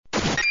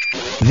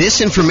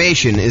This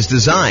information is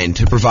designed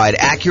to provide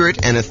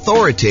accurate and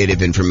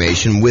authoritative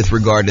information with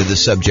regard to the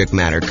subject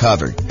matter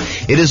covered.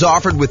 It is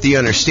offered with the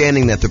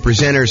understanding that the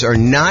presenters are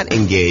not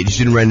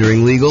engaged in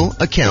rendering legal,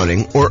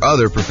 accounting, or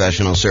other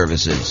professional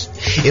services.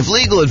 If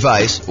legal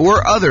advice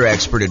or other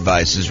expert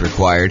advice is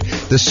required,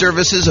 the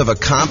services of a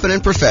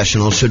competent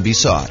professional should be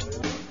sought.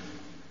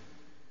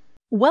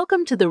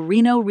 Welcome to the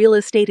Reno Real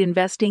Estate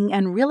Investing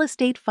and Real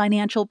Estate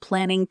Financial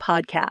Planning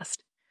Podcast.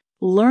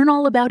 Learn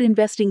all about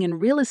investing in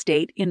real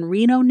estate in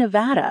Reno,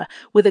 Nevada,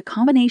 with a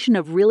combination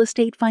of real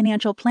estate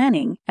financial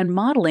planning and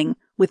modeling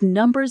with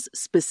numbers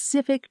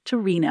specific to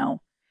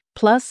Reno,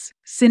 plus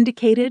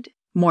syndicated,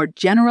 more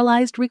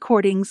generalized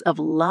recordings of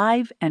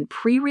live and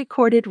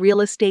pre-recorded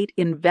real estate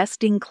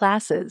investing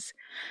classes,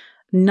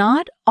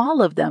 not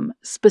all of them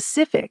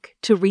specific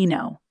to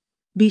Reno.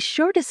 Be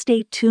sure to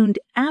stay tuned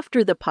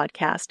after the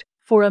podcast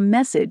for a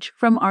message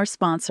from our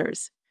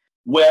sponsors.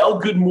 Well,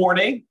 good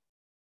morning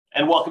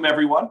and welcome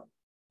everyone.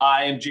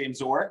 I am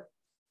James Orr,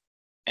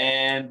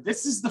 and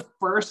this is the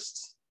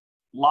first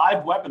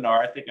live webinar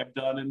I think I've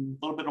done in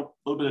a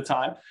little bit of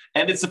time,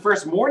 and it's the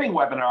first morning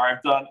webinar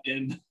I've done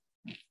in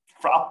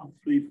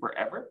probably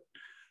forever.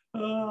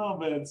 Oh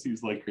man, it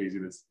seems like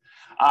craziness.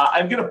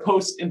 I'm going to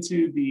post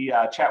into the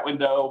chat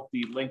window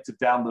the link to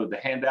download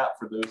the handout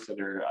for those that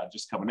are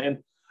just coming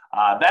in.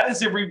 That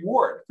is a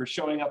reward for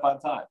showing up on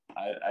time.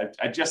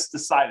 I just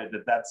decided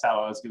that that's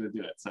how I was going to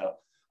do it. So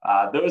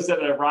those that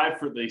arrive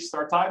for the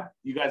start time,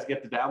 you guys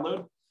get the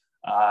download.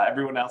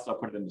 Everyone else, I'll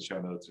put it in the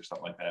show notes or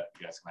something like that.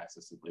 You guys can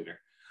access it later.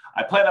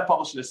 I plan on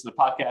publishing this in the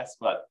podcast,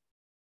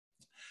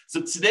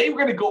 so today we're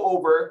going to go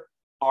over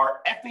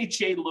our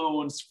FHA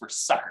loans for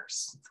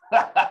suckers.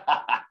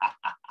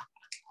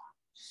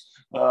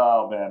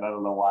 Oh man, I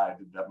don't know why I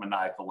did that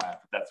maniacal laugh,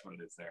 but that's what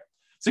it is there.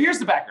 So here's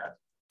the background.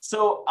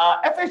 So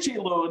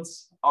FHA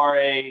loans are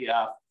a,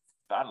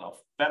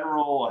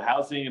 Federal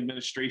Housing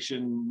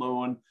Administration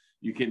loan.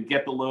 You can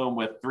get the loan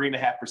with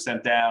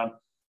 3.5% down,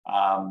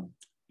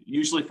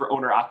 usually for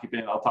owner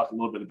occupant. I'll talk a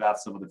little bit about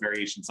some of the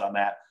variations on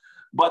that,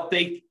 but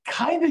they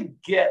kind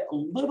of get a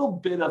little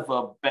bit of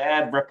a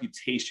bad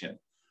reputation.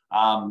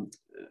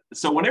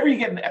 So whenever you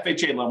get an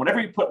FHA loan, whenever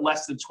you put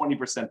less than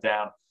 20%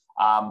 down,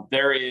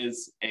 there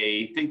is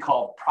a thing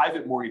called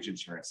private mortgage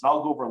insurance. And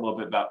I'll go over a little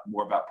bit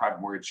more about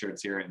private mortgage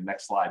insurance here in the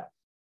next slide.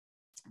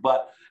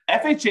 But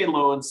FHA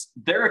loans,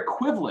 their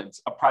equivalent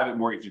of private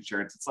mortgage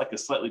insurance, it's like a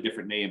slightly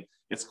different name.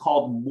 It's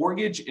called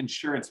mortgage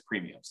insurance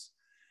premiums.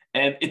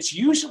 And it's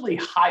usually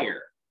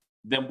higher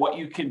than what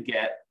you can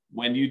get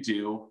when you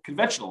do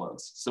conventional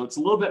loans. So it's a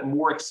little bit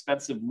more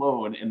expensive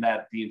loan in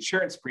that the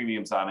insurance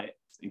premiums on it,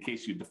 in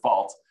case you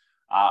default,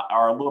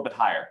 are a little bit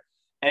higher.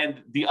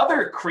 And the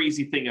other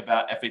crazy thing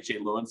about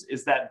FHA loans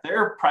is that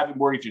their private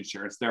mortgage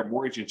insurance, their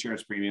mortgage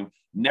insurance premium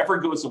never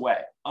goes away.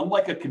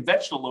 Unlike a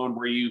conventional loan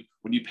where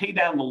when you pay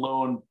down the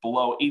loan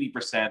below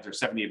 80% or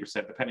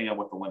 78%, depending on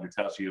what the lender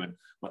tells you and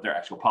what their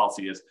actual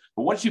policy is.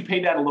 But once you pay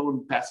down a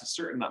loan past a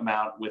certain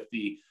amount with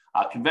the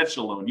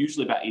conventional loan,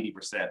 usually about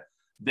 80%,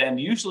 then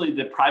usually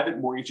the private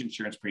mortgage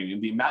insurance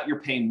premium, the amount you're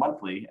paying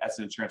monthly as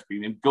an insurance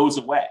premium, goes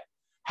away.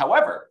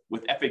 However,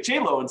 with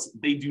FHA loans,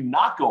 they do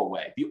not go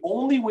away. The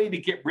only way to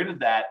get rid of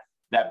that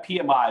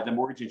PMI, the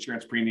mortgage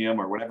insurance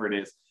premium or whatever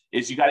it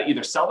is you got to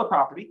either sell the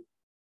property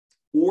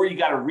or you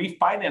got to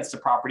refinance the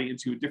property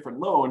into a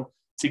different loan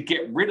to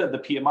get rid of the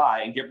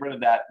PMI and get rid of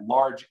that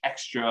large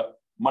extra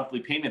monthly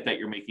payment that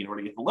you're making in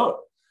order to get the loan.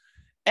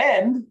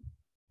 And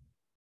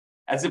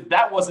as if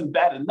that wasn't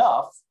bad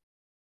enough,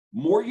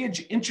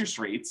 mortgage interest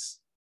rates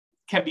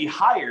can be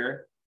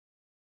higher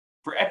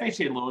for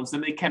FHA loans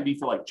than they can be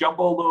for like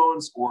jumbo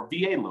loans or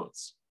VA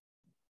loans,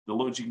 the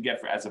loans you can get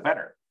as a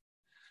veteran.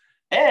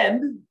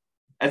 And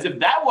as if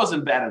that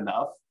wasn't bad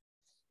enough,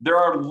 there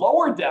are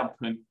lower down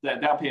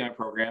payment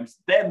programs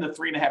than the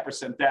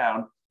 3.5%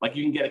 down. Like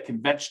you can get a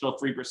conventional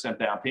 3%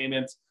 down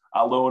payment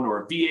loan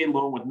or a VA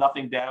loan with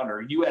nothing down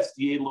or a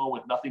USDA loan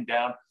with nothing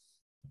down.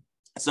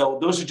 So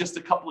those are just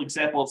a couple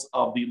examples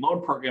of the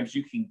loan programs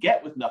you can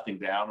get with nothing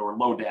down or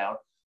low down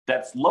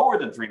that's lower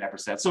than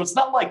 3.5%. So it's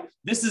not like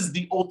this is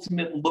the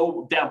ultimate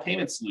low down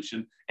payment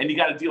solution and you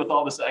got to deal with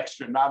all this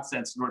extra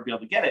nonsense in order to be able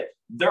to get it.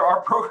 There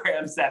are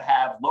programs that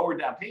have lower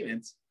down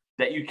payments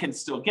that you can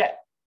still get.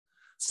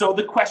 So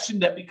the question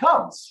that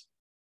becomes,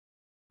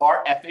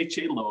 are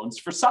FHA loans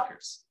for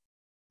suckers?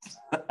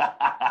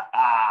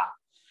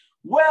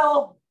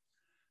 Well,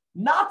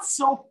 not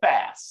so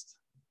fast.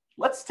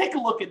 Let's take a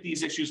look at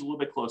these issues a little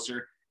bit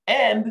closer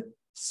and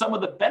some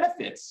of the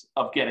benefits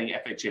of getting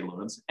FHA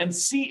loans and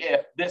see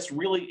if this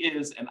really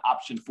is an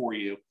option for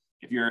you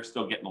if you're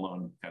still getting a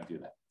loan, kind of do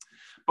that.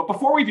 But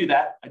before we do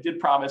that, I did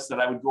promise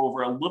that I would go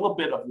over a little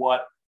bit of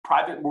what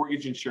private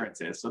mortgage insurance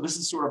is. So this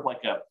is sort of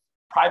like a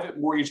private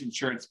mortgage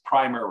insurance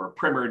primer or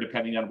primer,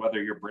 depending on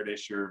whether you're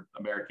British or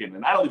American.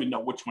 And I don't even know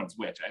which one's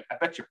which. I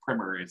bet your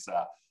primer is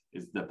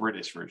the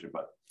British version,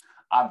 but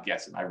I'm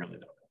guessing. I really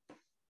don't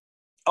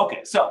know.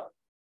 Okay, so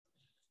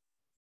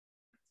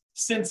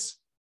since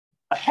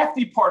a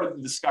hefty part of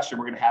the discussion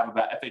we're going to have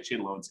about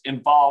FHA loans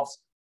involves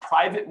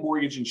private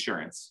mortgage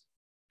insurance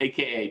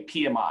AKA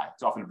PMI.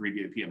 It's often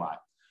abbreviated PMI.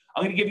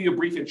 I'm going to give you a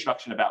brief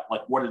introduction about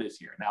like what it is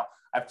here. Now,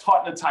 I've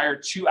taught an entire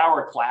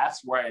 2-hour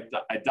class where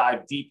I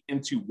dive deep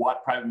into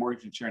what private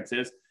mortgage insurance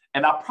is.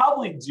 And I'll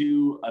probably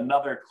do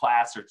another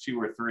class or 2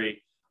 or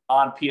 3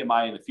 on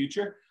PMI in the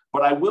future.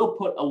 But I will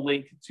put a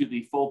link to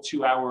the full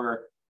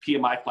 2-hour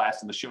PMI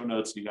class in the show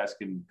notes so you guys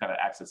can kind of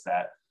access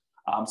that.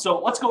 So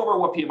let's go over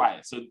what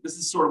PMI is. So this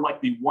is sort of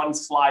like the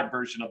 1-slide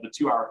version of the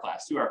 2-hour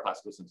class. 2-hour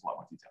class goes into a lot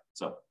more detail.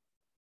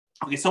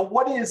 So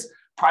what is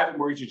private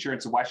mortgage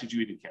insurance and why should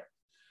you even care?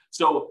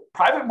 So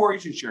private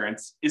mortgage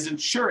insurance is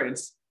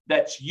insurance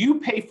that you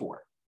pay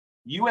for,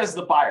 you as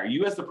the buyer,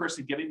 you as the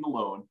person getting the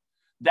loan,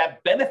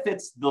 that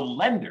benefits the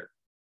lender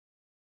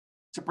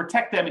to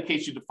protect them in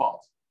case you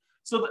default.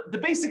 So the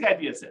basic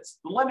idea is this.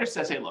 The lender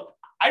says, hey, look,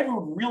 I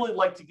would really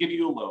like to give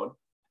you a loan,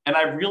 and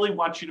I really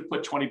want you to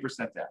put 20%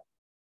 down.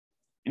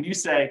 And you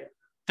say,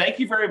 thank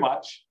you very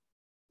much,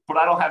 but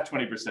I don't have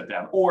 20%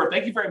 down. Or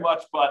thank you very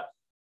much, but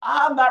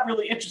I'm not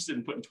really interested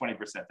in putting 20%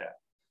 down.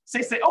 So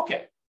they say,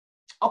 okay,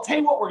 I'll tell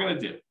you what we're going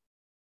to do.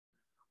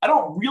 I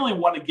don't really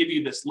want to give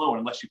you this loan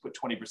unless you put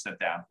 20%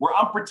 down, where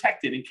I'm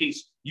protected in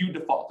case you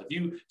default.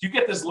 If you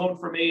get this loan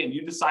from me and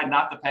you decide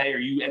not to pay, or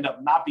you end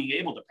up not being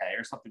able to pay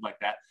or something like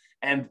that,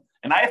 and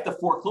I have to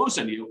foreclose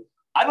on you,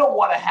 I don't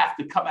want to have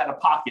to come out of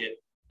pocket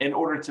in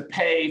order to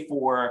pay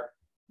for,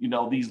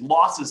 these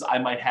losses I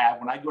might have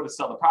when I go to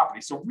sell the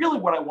property. So really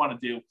what I want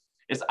to do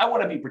is I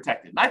want to be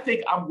protected. And I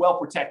think I'm well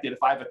protected if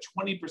I have a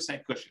 20%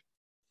 cushion.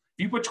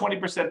 If you put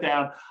 20%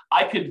 down,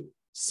 I could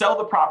sell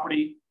the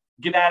property,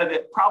 get out of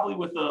it probably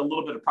with a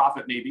little bit of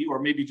profit maybe, or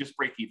maybe just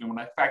break even when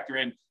I factor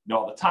in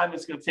all the time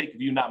it's going to take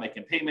of you not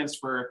making payments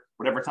for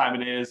whatever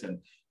time it is, and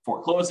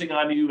foreclosing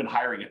on you and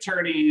hiring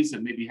attorneys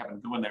and maybe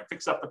having to go in there and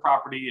fix up the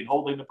property and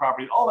holding the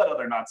property and all that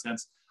other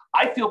nonsense.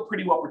 I feel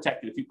pretty well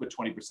protected if you put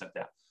 20%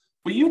 down.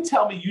 But you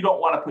tell me you don't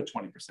want to put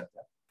 20% down.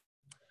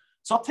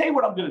 So I'll tell you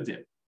what I'm going to do.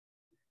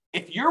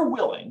 If you're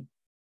willing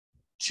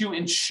to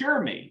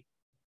insure me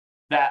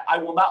that I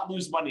will not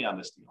lose money on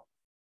this deal,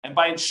 and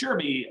by insure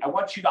me, I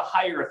want you to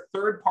hire a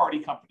third-party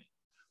company,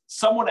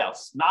 someone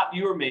else, not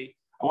you or me.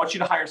 I want you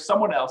to hire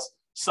someone else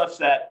such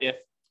that if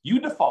you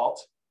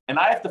default and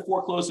I have to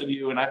foreclose on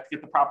you and I have to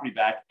get the property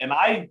back, and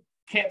I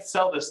can't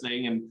sell this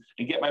thing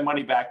and get my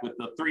money back with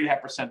the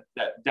 3.5%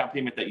 that down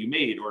payment that you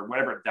made, or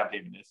whatever down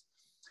payment is,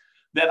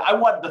 then I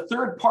want the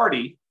third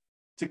party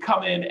to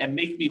come in and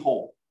make me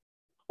whole,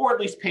 or at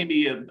least pay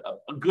me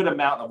a good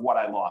amount of what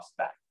I lost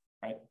back,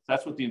 right? So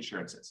that's what the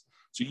insurance is.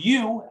 So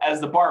you,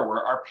 as the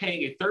borrower, are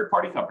paying a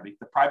third-party company,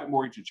 the private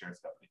mortgage insurance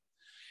company,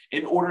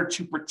 in order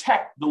to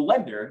protect the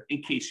lender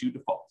in case you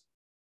default.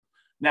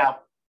 Now,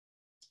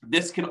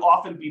 this can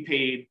often be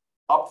paid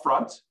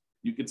upfront.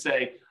 You could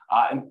say,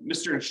 and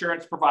Mr.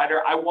 Insurance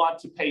Provider, I want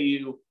to pay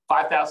you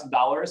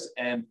 $5,000,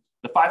 and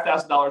the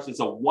 $5,000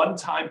 is a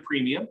one-time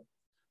premium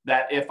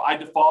that if I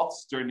default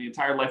during the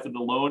entire life of the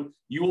loan,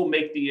 you will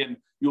make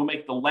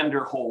the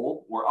lender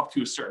whole, or up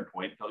to a certain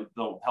point.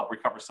 They'll help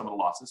recover some of the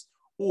losses.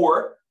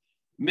 Or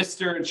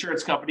Mr.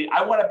 Insurance Company,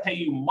 I want to pay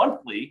you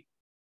monthly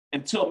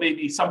until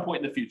maybe some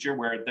point in the future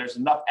where there's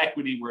enough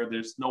equity where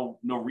there's no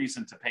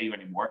reason to pay you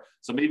anymore.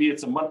 So maybe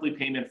it's a monthly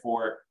payment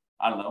for,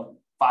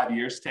 5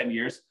 years, 10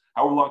 years,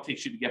 however long it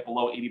takes you to get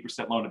below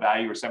 80% loan to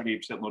value or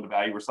 78% loan to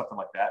value or something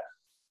like that.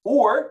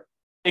 Or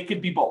it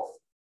could be both.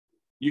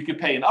 You could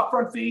pay an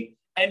upfront fee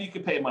and you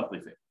could pay a monthly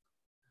fee.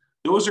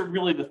 Those are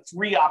really the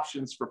 3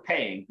 options for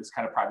paying this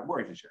kind of private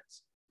mortgage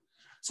insurance.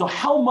 So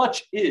how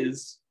much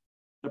is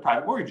the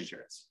private mortgage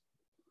insurance?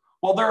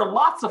 Well, there are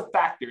lots of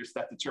factors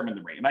that determine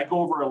the rate. And I go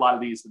over a lot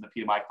of these in the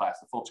PMI class,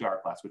 the full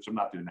 2-hour class, which I'm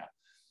not doing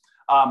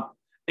now.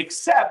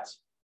 Except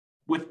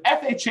with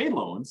FHA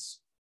loans,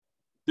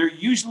 they're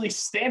usually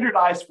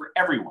standardized for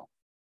everyone.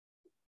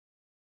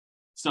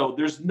 So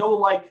there's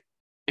no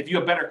if you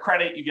have better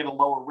credit, you get a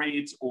lower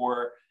rate,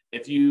 or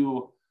if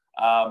you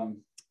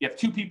have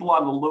 2 people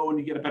on the loan,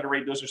 you get a better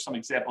rate. Those are some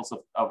examples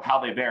of how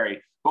they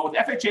vary. But with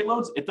FHA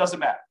loans, it doesn't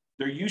matter.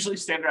 They're usually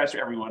standardized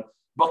for everyone,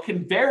 but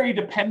can vary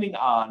depending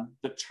on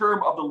the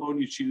term of the loan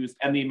you choose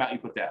and the amount you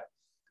put down.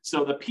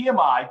 So the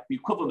PMI, the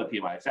equivalent of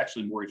PMI, it's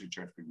actually mortgage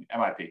insurance premium,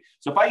 MIP.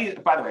 So if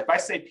I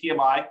say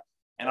PMI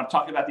and I'm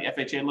talking about the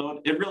FHA loan,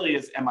 it really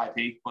is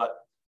MIP, but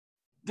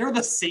they're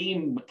the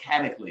same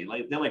mechanically.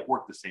 They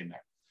work the same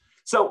there.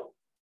 So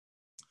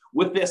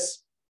with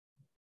this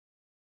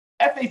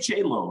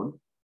FHA loan,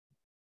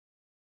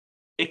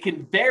 it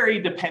can vary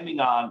depending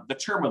on the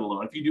term of the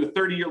loan. If you do a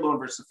 30-year loan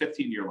versus a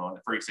 15-year loan,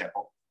 for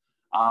example,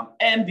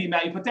 and the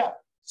amount you put down.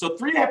 So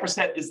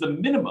 3.5% is the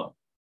minimum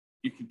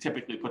you can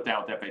typically put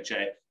down with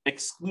FHA,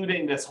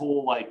 excluding this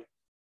whole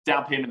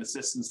down payment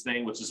assistance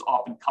thing, which is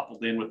often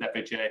coupled in with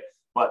FHA.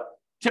 But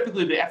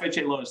typically the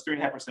FHA loan is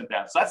 3.5%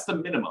 down. So that's the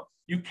minimum.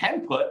 You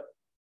can put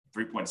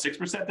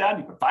 3.6% down,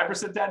 you put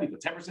 5% down, you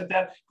put 10%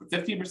 down, you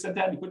put 15%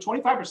 down, you put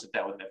 25%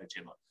 down with an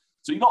FHA loan.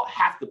 So you don't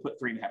have to put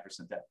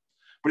 3.5% down.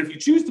 But if you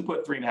choose to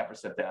put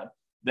 3.5% down,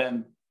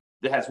 then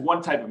it has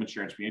one type of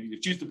insurance premium. If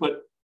you choose to put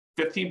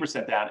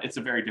 15% down, it's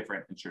a very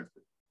different insurance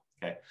premium.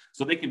 Okay,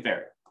 so they can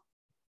vary.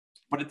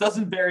 but it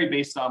doesn't vary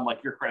based on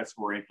like your credit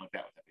score or anything like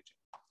that with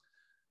FHA.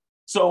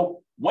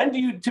 So when do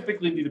you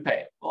typically need to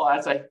pay? Well,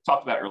 as I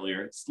talked about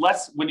earlier, it's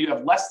less when you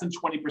have less than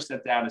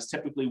 20% down is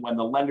typically when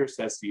the lender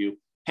says to you,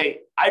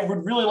 hey, I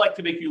would really like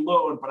to make you a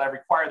loan, but I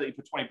require that you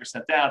put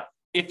 20% down.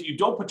 If you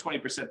don't put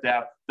 20%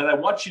 down, then I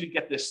want you to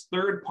get this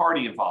third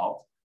party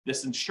involved,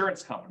 this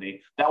insurance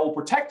company that will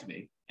protect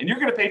me, and you're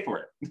going to pay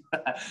for it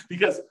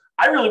because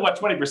I really want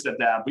 20%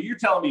 down, but you're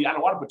telling me I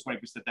don't want to put 20%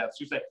 down. So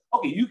you say,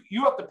 okay,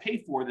 you have to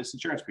pay for this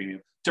insurance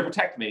premium to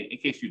protect me in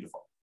case you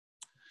default.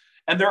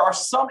 And there are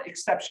some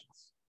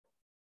exceptions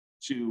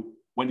to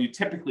when you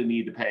typically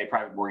need to pay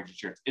private mortgage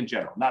insurance in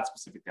general, not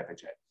specific to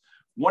FHA.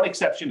 One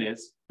exception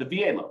is the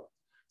VA loan.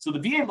 So the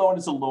VA loan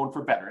is a loan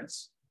for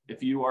veterans.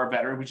 If you are a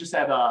veteran, we just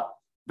had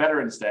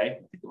Veterans Day. I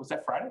think it was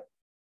that Friday.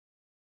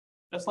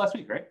 That's last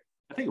week, right?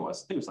 I think it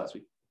was last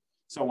week.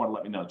 Someone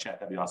let me know in the chat.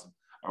 That'd be awesome.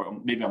 Or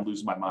maybe I'm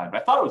losing my mind,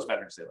 but I thought it was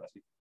Veterans Day last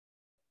week.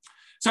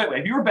 So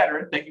anyway, if you're a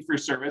veteran, thank you for your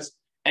service.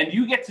 And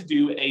you get to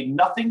do a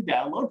nothing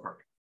down loan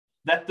program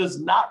that does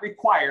not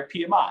require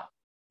PMI.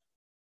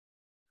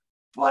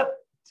 But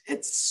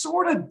it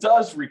sort of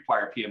does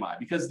require PMI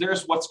because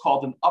there's what's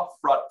called an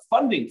upfront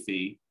funding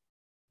fee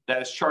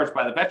that is charged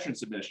by the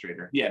Veterans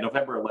Administrator. Yeah,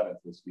 November 11th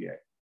was VA.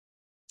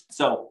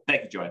 So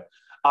thank you,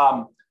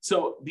 Joanne.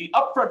 So the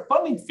upfront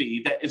funding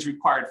fee that is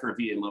required for a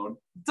VA loan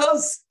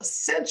does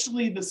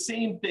essentially the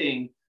same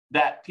thing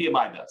that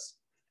PMI does.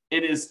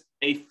 It is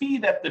a fee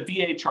that the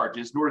VA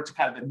charges in order to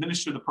kind of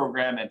administer the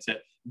program and to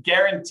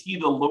guarantee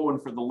the loan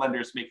for the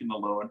lenders making the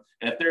loan.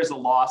 And if there's a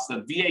loss,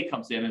 the VA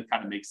comes in and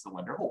kind of makes the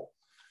lender whole.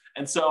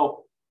 And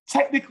so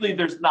technically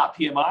there's not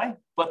PMI,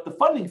 but the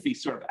funding fee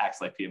sort of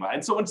acts like PMI.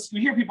 And so when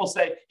you hear people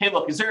say, hey,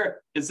 look, is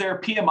there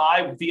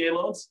PMI with VA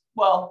loans?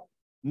 Well,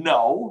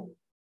 no,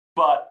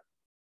 but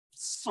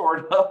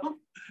sort of,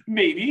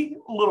 maybe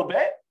a little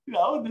bit,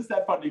 there's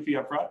that funding fee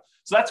up front.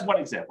 So that's one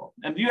example.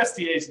 And the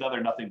USDA is another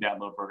nothing down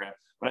loan program,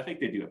 but I think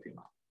they do have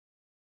PMI.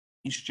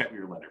 You should check with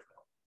your lender for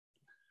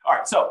that. All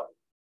right, so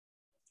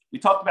we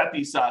talked about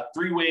these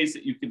three ways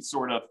that you can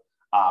sort of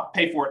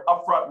pay for it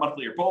upfront,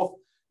 monthly, or both.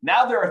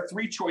 Now there are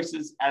three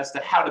choices as to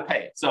how to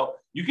pay it. So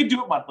you can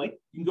do it monthly.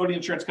 You can go to the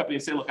insurance company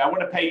and say, look, I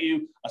want to pay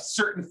you a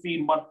certain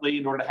fee monthly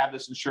in order to have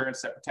this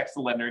insurance that protects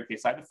the lender in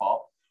case I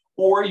default.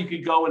 Or you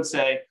could go and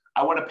say,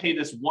 I want to pay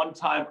this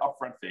one-time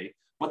upfront fee.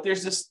 But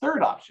there's this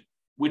third option,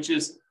 which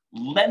is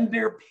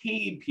lender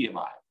paid PMI.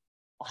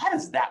 Well, how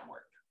does that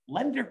work?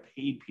 Lender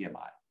paid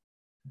PMI.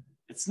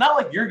 It's not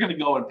like you're going to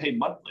go and pay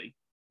monthly.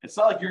 It's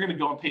not like you're going to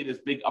go and pay this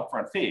big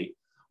upfront fee.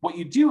 What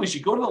you do is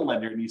you go to the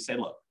lender and you say,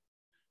 look,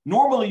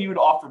 normally you would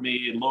offer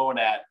me a loan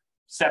at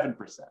 7%.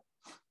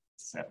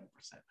 7%.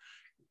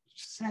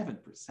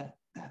 7%.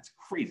 That's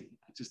crazy.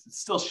 It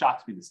still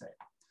shocks me to say.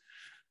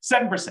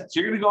 7%. So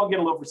you're going to go and get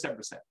a loan for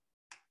 7%.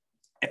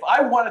 If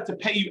I wanted to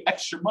pay you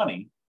extra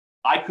money,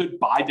 I could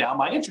buy down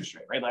my interest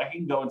rate, right? Like I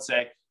can go and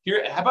say,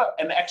 here, how about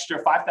an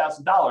extra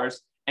 $5,000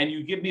 and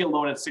you give me a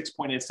loan at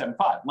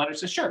 6.875? Lender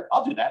says, sure,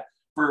 I'll do that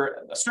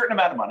for a certain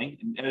amount of money.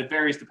 And it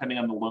varies depending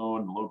on the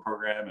loan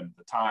program and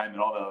the time and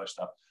all that other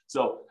stuff.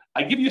 So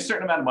I give you a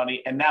certain amount of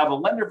money. And now the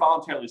lender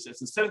voluntarily says,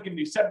 instead of giving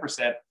you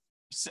 7%,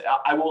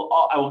 I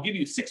will give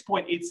you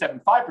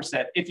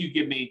 6.875% if you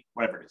give me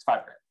whatever it is,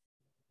 $5,000.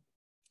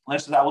 Lender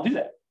says, I will do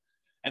that.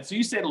 And so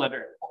you say to the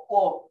lender,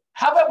 well,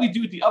 how about we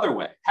do it the other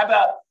way? How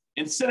about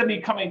instead of me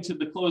coming to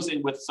the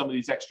closing with some of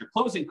these extra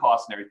closing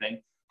costs and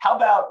everything, how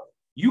about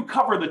you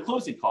cover the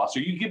closing costs, or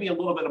you give me a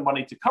little bit of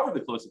money to cover the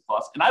closing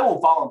costs, and I will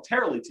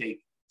voluntarily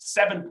take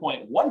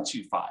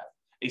 7.125,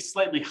 a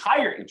slightly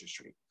higher interest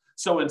rate.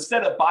 So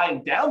instead of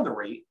buying down the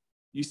rate,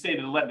 you say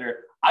to the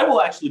lender, I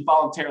will actually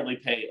voluntarily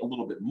pay a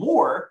little bit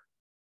more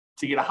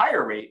to get a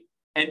higher rate,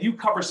 and you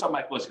cover some of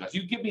my closing costs.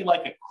 You give me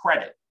like a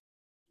credit,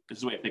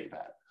 is the way to think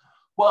about it.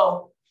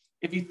 Well,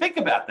 if you think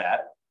about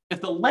that, if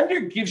the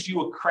lender gives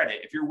you a credit,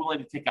 if you're willing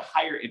to take a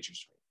higher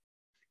interest rate,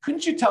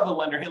 couldn't you tell the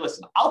lender, hey,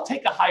 listen, I'll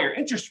take a higher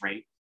interest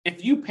rate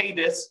if you pay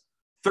this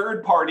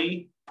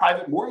third-party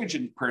private mortgage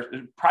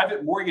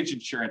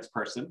insurance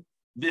person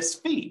this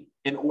fee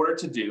in order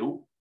to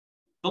do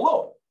the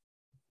loan?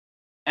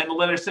 And the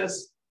lender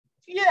says,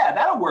 yeah,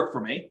 that'll work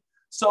for me.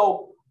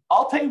 So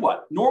I'll tell you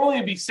what, normally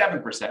it'd be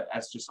 7%,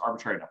 that's just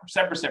arbitrary number,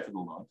 7% for the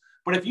loan.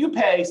 But if you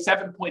pay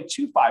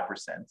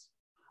 7.25%,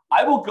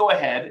 I will go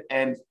ahead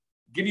and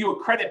give you a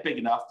credit big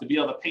enough to be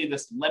able to pay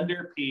this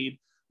lender paid,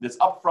 this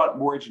upfront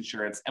mortgage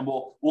insurance, and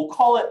we'll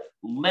call it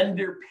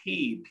lender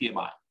paid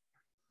PMI.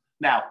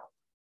 Now,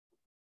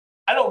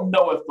 I don't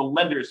know if the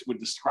lenders would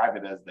describe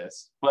it as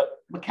this, but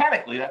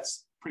mechanically,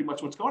 that's pretty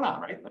much what's going on,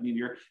 right? I mean,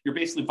 you're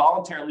basically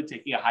voluntarily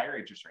taking a higher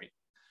interest rate,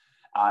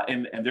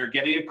 and they're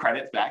getting a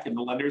credit back, and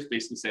the lenders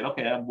basically saying,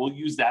 okay, we'll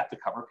use that to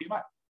cover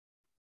PMI.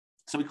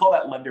 So we call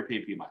that lender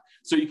paid PMI.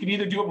 So you can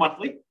either do it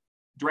monthly,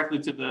 directly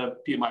to the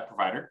PMI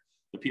provider,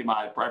 the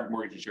PMI private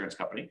mortgage insurance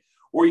company,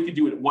 or you could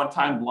do it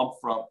one-time lump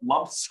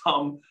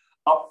sum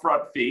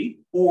upfront fee,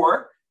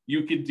 or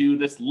you could do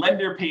this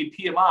lender paid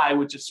PMI,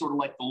 which is sort of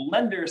like the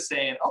lender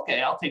saying,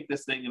 okay, I'll take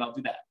this thing and I'll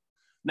do that.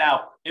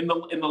 Now, in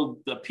the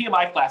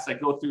PMI class, I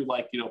go through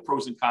like,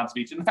 pros and cons of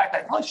each. And in fact,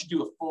 I probably should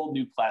do a full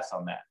new class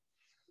on that.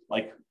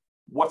 Like,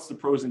 what's the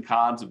pros and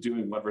cons of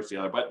doing one versus the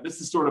other? But this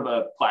is sort of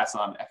a class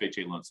on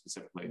FHA loans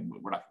specifically, and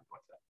we're not going to go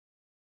into that.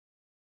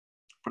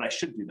 But I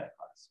should do that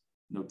class.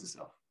 Note to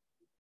self.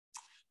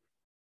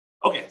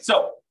 Okay,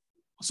 so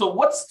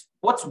what's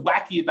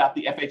wacky about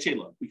the FHA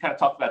loan? We kind of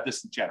talked about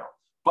this in general.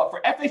 But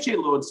for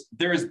FHA loans,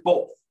 there is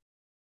both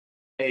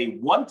a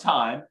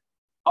one-time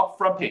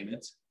upfront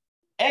payment,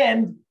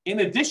 and in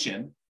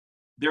addition,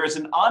 there is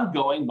an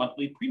ongoing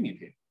monthly premium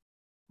payment.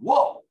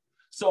 Whoa.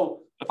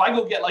 So if I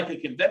go get like a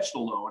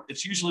conventional loan,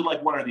 it's usually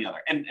like one or the other.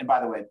 And by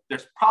the way,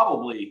 there's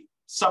probably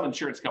some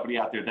insurance company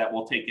out there that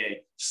will take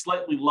a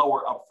slightly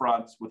lower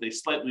upfront with a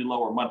slightly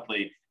lower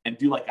monthly and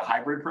do like a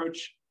hybrid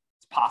approach.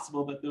 It's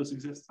possible that those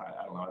exist.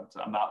 I don't know.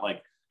 I'm not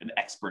like an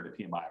expert at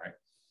PMI, right?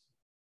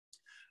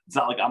 It's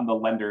not like I'm the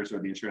lenders or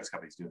the insurance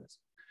companies doing this.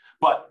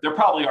 But there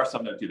probably are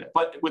some that do that.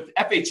 But with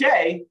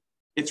FHA,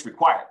 it's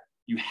required.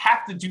 You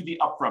have to do the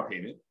upfront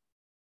payment,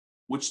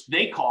 which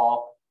they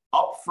call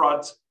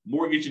upfront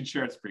mortgage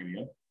insurance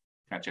premium.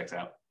 Kind of checks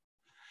out.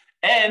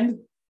 And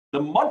the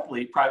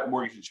monthly private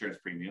mortgage insurance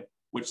premium,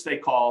 which they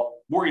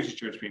call mortgage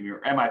insurance premium,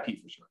 or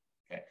MIP for short.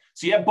 Okay.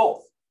 So you have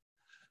both.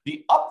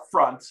 The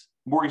upfront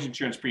mortgage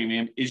insurance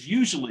premium is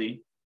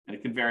usually, and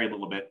it can vary a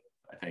little bit,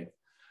 I think,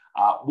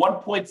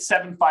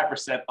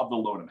 1.75% of the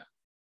loan amount.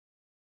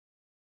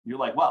 You're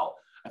like, well,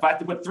 if I have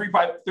to put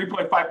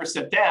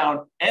 3.5%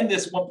 down and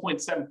this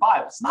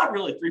 1.75, it's not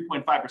really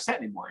 3.5%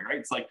 anymore, right?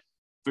 It's like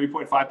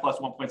 3.5 plus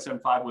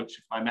 1.75, which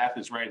if my math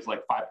is right, is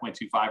like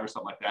 5.25 or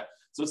something like that.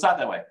 So it's not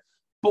that way.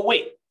 But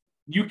wait,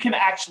 you can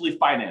actually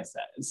finance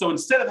that. And so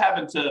instead of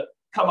having to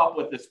come up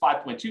with this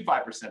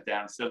 5.25%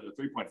 down instead of the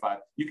 3.5,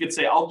 you could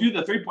say, I'll do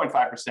the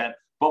 3.5%,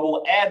 but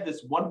we'll add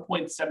this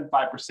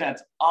 1.75%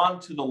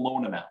 onto the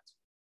loan amount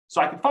so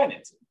I can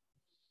finance it.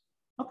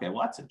 Okay,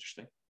 well, that's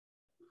interesting.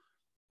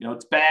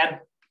 It's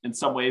bad in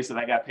some ways that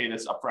I got to pay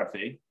this upfront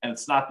fee, and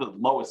it's not the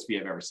lowest fee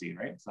I've ever seen,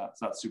 right? It's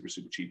not super,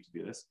 super cheap to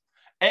do this.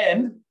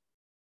 And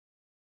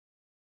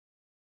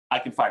I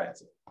can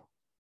finance it.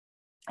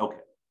 Okay.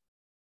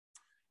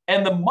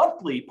 And the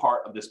monthly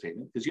part of this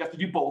payment, because you have to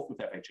do both with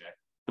FHA,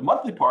 the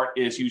monthly part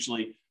is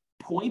usually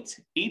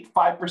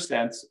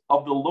 0.85%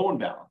 of the loan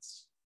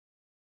balance.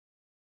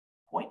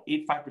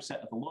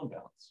 0.85% of the loan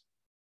balance.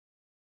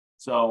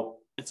 So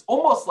it's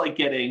almost like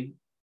getting,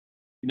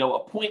 a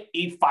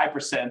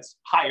 0.85%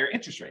 higher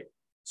interest rate.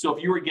 So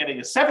if you were getting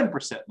a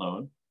 7%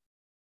 loan,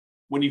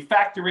 when you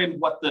factor in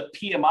what the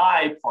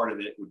PMI part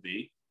of it would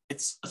be,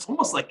 it's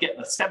almost like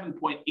getting a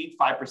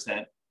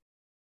 7.85%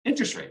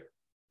 interest rate.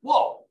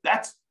 Whoa,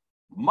 that's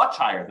much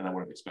higher than I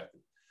would have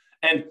expected.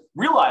 And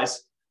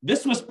realize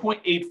this was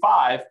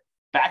 0.85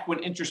 back when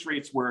interest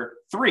rates were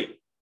 3.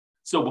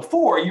 So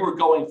before you were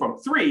going from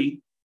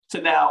 3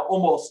 to now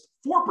almost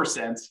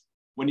 4%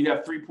 when you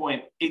have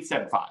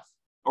 3.875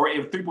 or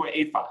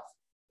 3.85,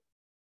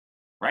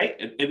 right?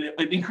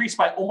 It increased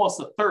by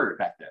almost a third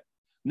back then.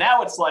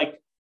 Now it's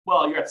like,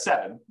 well, you're at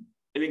 7.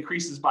 It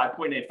increases by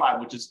 0.85,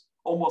 which is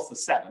almost a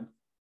 7.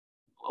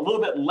 A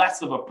little bit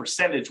less of a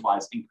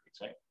percentage-wise increase,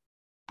 right?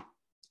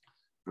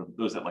 For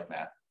those that like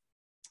that.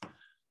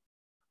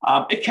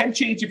 It can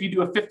change if you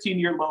do a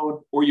 15-year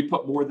loan or you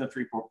put more than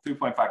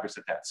 3.5%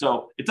 down.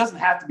 So it doesn't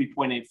have to be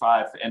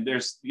 0.85. And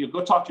there's,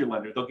 go talk to your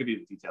lender. They'll give you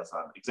the details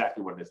on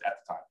exactly what it is at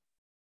the time.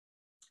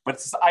 But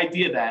it's this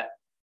idea that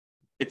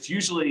it's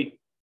usually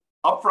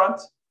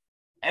upfront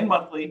and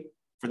monthly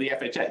for the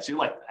FHA. So you're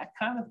like, that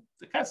kind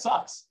of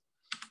sucks.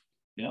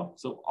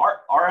 So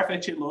our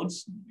FHA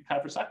loans kind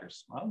of for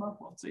suckers. I don't know.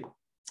 We'll see.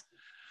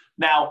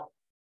 Now,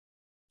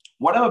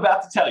 what I'm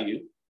about to tell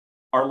you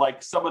are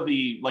like some of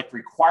the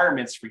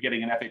requirements for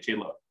getting an FHA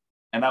loan.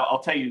 And I'll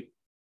tell you,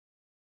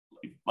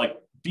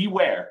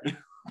 beware.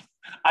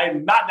 I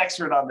am not an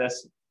expert on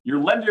this. Your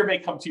lender may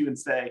come to you and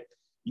say,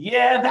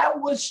 yeah, that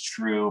was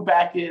true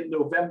back in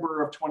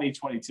November of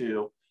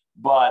 2022,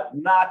 but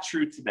not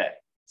true today.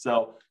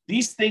 So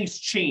these things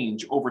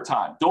change over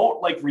time.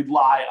 Don't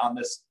rely on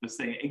this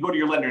thing and go to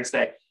your lender and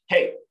say,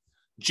 hey,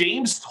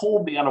 James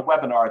told me on a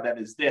webinar that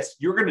is this.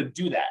 You're going to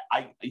do that.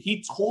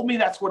 He told me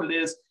that's what it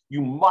is.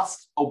 You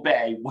must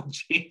obey what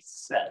James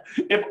said.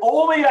 If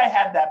only I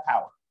had that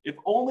power. If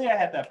only I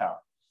had that power.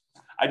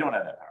 I don't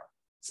have that power.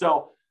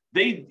 So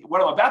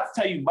what I'm about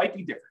to tell you might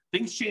be different.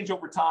 Things change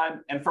over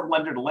time and from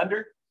lender to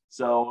lender.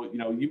 So,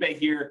 you may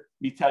hear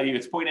me tell you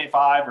it's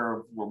 0.85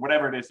 or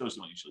whatever it is. Those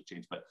don't usually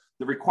change, but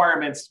the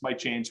requirements might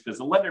change because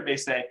the lender may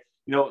say,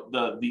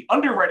 the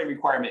underwriting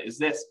requirement is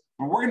this,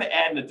 but we're going to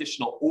add an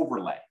additional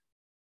overlay,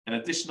 an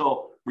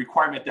additional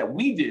requirement that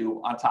we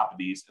do on top of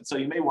these. And so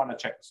you may want to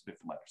check with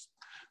different lenders.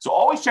 So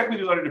always check with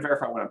your lender to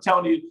verify what I'm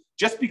telling you.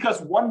 Just because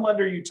one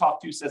lender you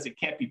talk to says it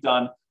can't be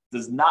done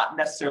does not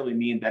necessarily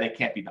mean that it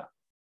can't be done.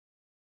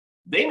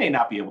 They may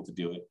not be able to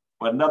do it,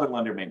 but another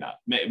lender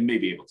may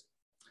be able to.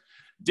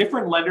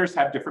 Different lenders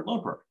have different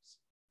loan programs.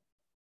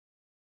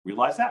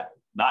 Realize that.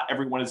 Not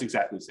everyone is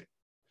exactly the same.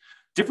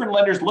 Different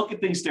lenders look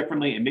at things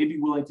differently and may be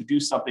willing to do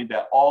something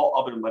that all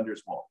other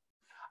lenders won't.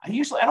 I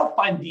don't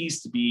find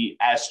these to be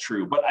as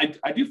true, but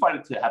I do find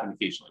it to happen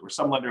occasionally where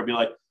some lender will be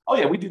like, oh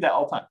yeah, we do that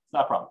all the time. It's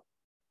not a problem.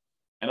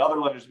 And other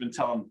lenders have been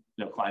telling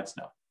clients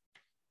no.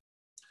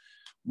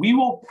 We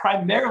will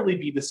primarily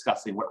be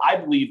discussing what I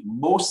believe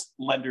most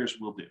lenders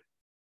will do.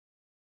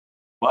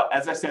 But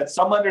as I said,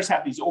 some lenders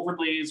have these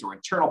overlays or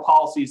internal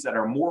policies that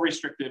are more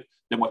restrictive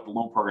than what the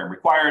loan program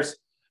requires.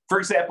 For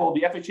example,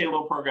 the FHA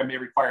loan program may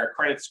require a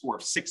credit score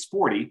of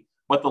 640,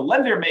 but the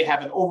lender may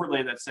have an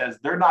overlay that says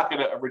they're not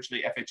going to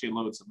originate FHA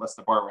loans unless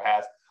the borrower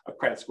has a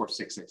credit score of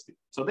 660.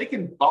 So they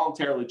can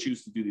voluntarily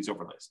choose to do these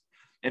overlays.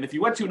 And if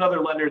you went to another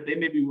lender, they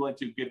may be willing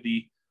to give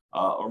the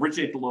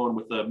originate the loan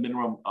with a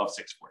minimum of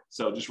 640.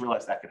 So just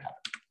realize that could happen.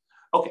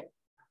 Okay.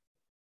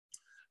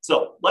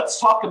 So let's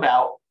talk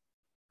about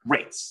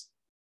rates.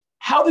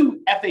 How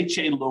do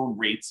FHA loan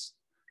rates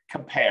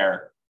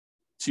compare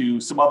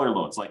to some other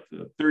loans, like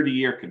the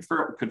 30-year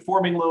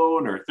conforming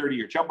loan or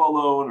 30-year jumbo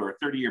loan or a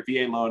 30-year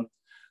VA loan?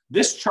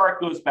 This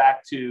chart goes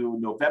back to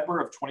November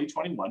of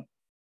 2021.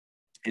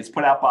 It's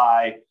put out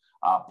by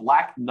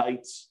Black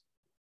Knight.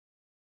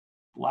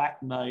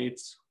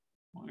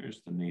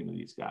 Where's the name of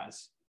these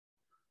guys?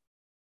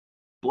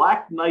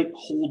 Black Knight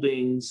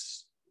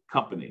Holdings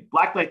Company,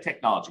 Black Knight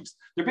Technologies.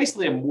 They're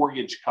basically a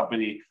mortgage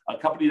company, a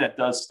company that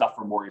does stuff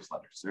for mortgage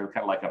lenders. They're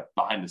kind of like a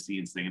behind the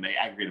scenes thing, and they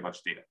aggregate a bunch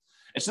of data.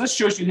 And so this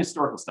shows you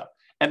historical stuff.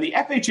 And the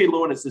FHA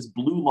loan is this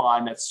blue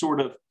line that's sort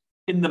of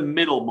in the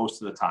middle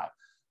most of the time.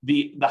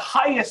 The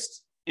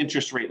highest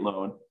interest rate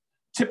loan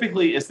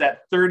typically is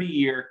that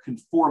 30-year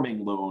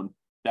conforming loan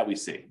that we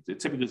see. It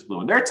typically is blue.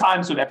 And there are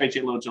times when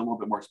FHA loans are a little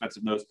bit more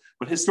expensive than those,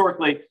 but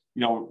historically,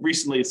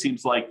 recently it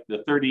seems like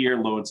the 30-year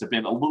loans have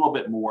been a little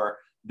bit more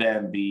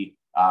than the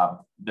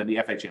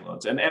FHA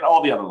loans and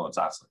all the other loans,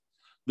 honestly.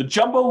 The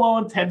jumbo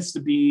loan tends to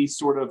be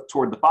sort of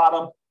toward the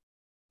bottom.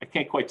 I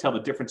can't quite tell the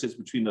differences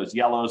between those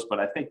yellows, but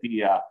I think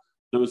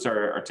those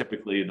are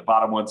typically the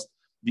bottom ones.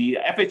 The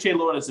FHA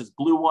loan is this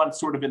blue one,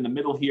 sort of in the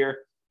middle here.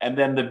 And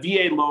then the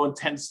VA loan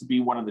tends to be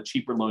one of the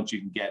cheaper loans you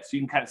can get. So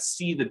you can kind of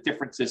see the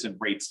differences in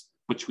rates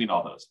between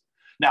all those.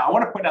 Now, I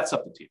want to point out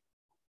something to you.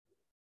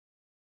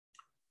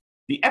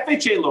 The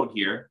FHA loan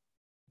here,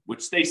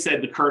 which they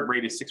said the current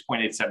rate is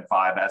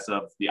 6.875 as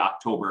of the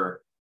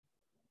October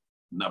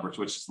numbers,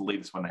 which is the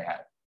latest one they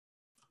had.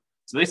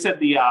 So they said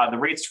the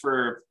rates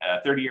for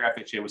 30-year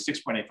FHA was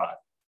 6.85.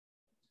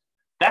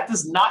 That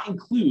does not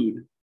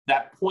include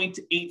that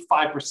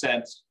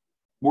 0.85%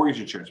 mortgage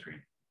insurance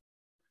premium.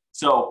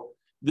 So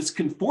this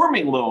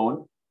conforming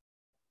loan,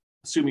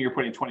 assuming you're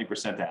putting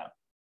 20% down,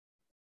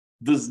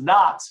 does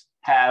not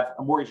have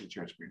a mortgage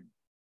insurance premium.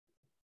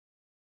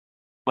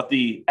 But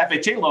the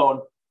FHA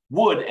loan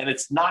would, and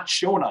it's not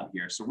shown on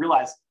here. So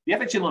realize the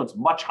FHA loan is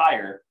much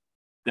higher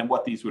than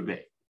what these would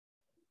be.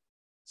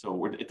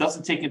 So it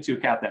doesn't take into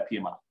account that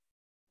PMI.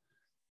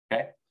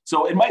 Okay.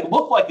 So it might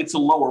look like it's a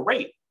lower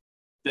rate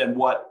than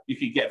what you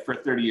could get for a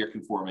 30-year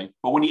conforming,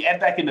 but when you add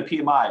back in the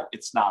PMI,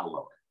 it's not a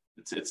lower.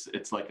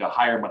 It's like a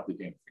higher monthly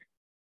payment.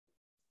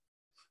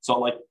 So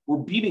like we're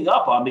beating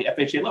up on the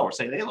FHA loan. We're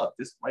saying, hey, look,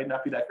 this might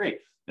not be that great.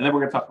 And then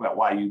we're going to talk about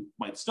why you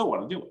might still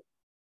want to do it.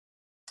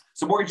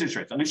 So mortgage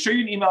insurance. I'm going to show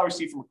you an email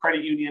received from a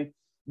credit union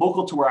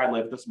local to where I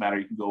live. It doesn't matter.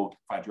 You can go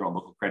find your own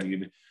local credit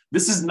union.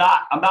 This is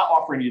not, I'm not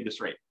offering you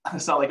this rate.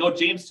 It's not like, oh,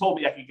 James told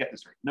me I could get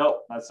this rate. No,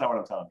 that's not what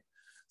I'm telling you.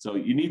 So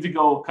you need to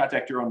go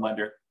contact your own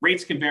lender.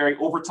 Rates can vary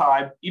over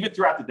time, even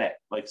throughout the day.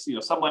 Like,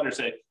 some lenders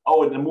say,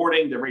 oh, in the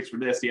morning, the rates were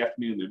this, the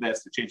afternoon, they're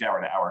this, they change hour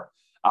to hour.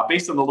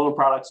 Based on the loan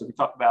products, so if we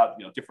talk about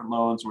different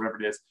loans or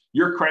whatever it is,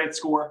 your credit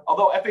score,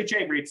 although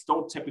FHA rates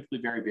don't typically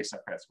vary based on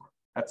credit score.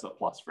 That's a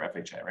plus for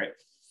FHA, right?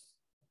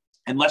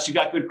 Unless you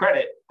got good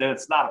credit, then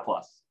it's not a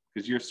plus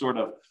because you're sort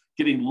of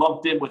getting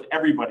lumped in with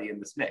everybody in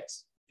this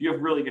mix. If you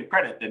have really good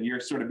credit, then you're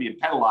sort of being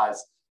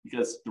penalized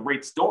because the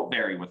rates don't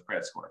vary with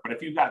credit score. But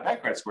if you've got a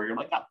bad credit score, you're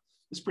like, oh,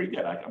 this is pretty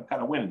good. I'm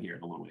kind of winning here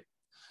in a little way.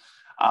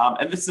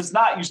 And this does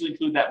not usually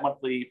include that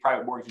monthly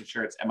private mortgage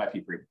insurance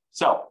MIP premium.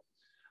 So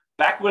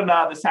back when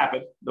this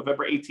happened,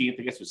 November 18th,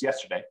 I guess it was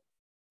yesterday,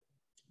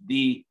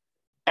 the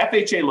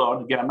FHA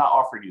loan, again, I'm not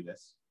offering you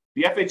this,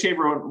 the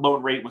FHA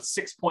loan rate was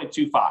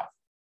 6.25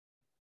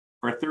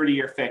 for a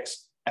 30-year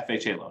fixed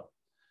FHA loan.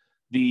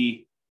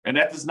 And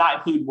that does not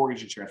include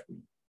mortgage insurance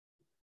premium.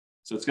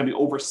 So it's going to be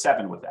over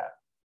 7 with that.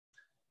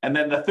 And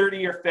then the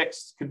 30-year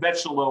fixed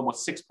conventional loan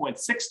was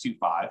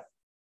 6.625,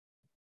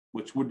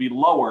 which would be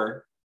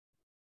lower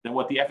than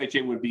what the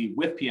FHA would be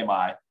with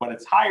PMI, but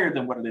it's higher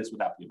than what it is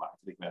without PMI,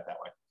 think about it that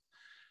way.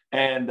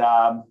 And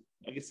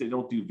I guess they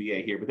don't do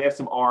VA here, but they have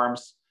some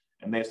ARMs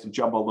and they have some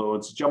jumbo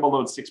loans. Jumbo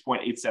loan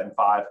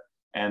 6.875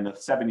 and the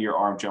 7-year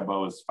ARM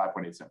jumbo is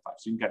 5.875.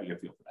 So you can kind of get a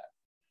feel for that.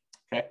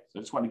 Okay, so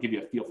I just want to give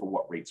you a feel for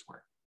what rates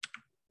were.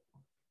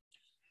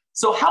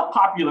 So how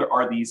popular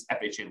are these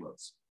FHA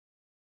loans?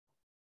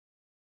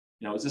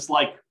 Is this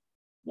like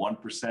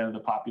 1% of the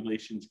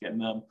population's getting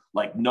them?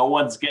 Like no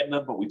one's getting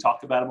them, but we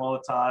talk about them all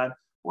the time?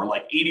 Or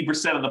like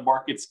 80% of the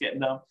market's getting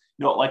them?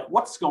 Like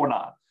what's going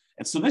on?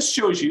 And so this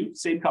shows you,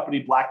 same company,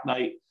 Black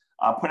Knight,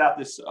 put out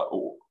this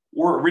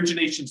or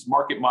Originations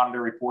Market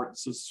Monitor report.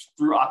 This is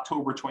through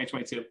October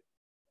 2022.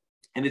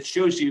 And it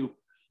shows you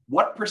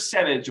what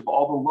percentage of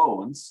all the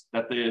loans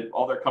that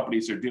all their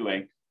companies are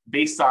doing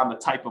based on the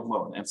type of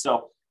loan. And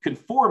so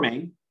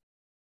conforming,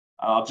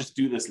 I'll just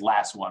do this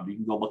last one. You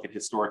can go look at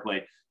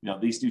historically.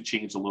 These do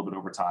change a little bit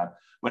over time.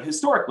 But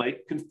historically,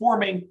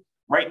 conforming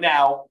right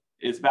now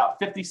is about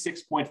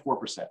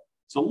 56.4%.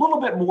 So a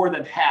little bit more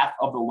than half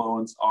of the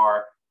loans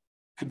are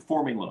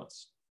conforming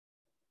loans,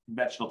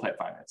 conventional type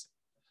financing.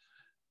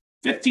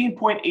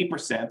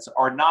 15.8%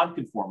 are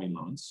non-conforming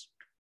loans.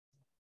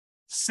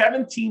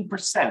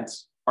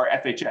 17% are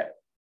FHA.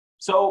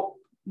 So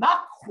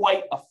not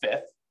quite a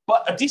fifth,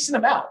 but a decent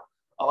amount,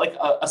 like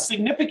a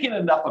significant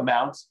enough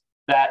amount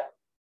that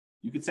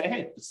you could say,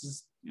 hey, this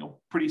is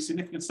pretty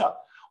significant stuff.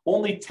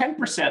 Only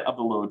 10% of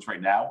the loans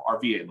right now are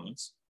VA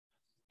loans,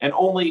 and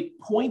only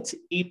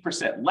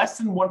 0.8%, less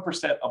than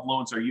 1% of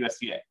loans are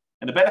USDA.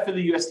 And the benefit of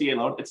the USDA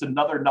loan, it's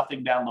another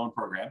nothing down loan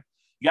program.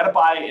 You got to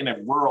buy in a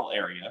rural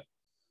area,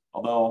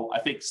 although I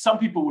think some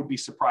people would be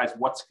surprised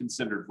what's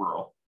considered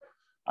rural.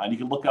 And you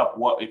can look up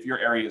if your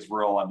area is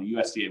rural on the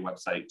USDA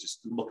website. Just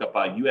look up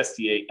a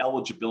USDA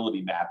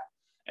eligibility map,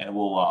 and it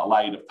will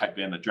allow you to type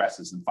in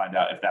addresses and find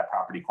out if that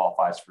property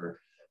qualifies for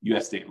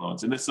USDA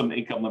loans. And there's some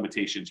income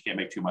limitations. You can't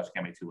make too much,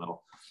 can't make too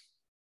little.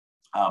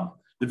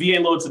 The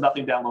VA loan's a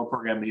nothing down loan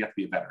program, and you have to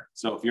be a veteran.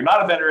 So if you're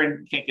not a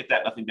veteran, you can't get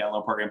that nothing down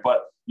loan program,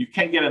 but you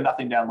can get a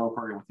nothing down loan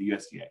program with the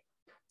USDA.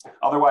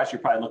 Otherwise,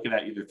 you're probably looking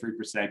at either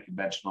 3%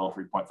 conventional,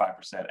 3.5%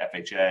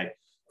 FHA,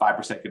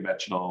 5%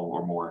 conventional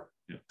or more,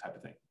 type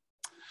of thing.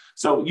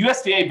 So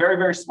USDA, very,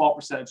 very small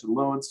percentage of the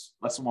loans,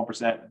 less than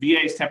 1%.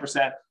 VA is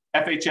 10%.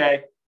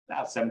 FHA,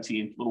 now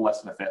 17, a little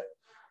less than a fifth,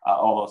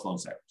 all those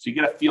loans there. So you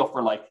get a feel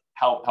for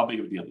how big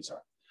of a deal these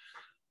are.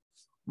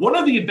 One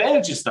of the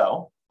advantages,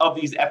 though, of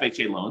these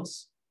FHA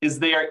loans is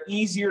they are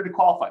easier to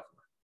qualify for.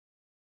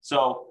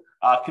 So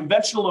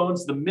conventional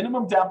loans, the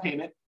minimum down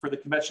payment for the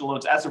conventional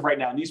loans as of right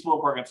now, and these loan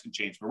programs can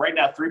change, but right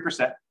now,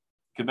 3%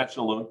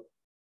 conventional loan.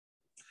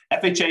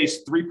 FHA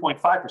is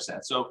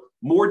 3.5%. So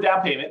more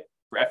down payment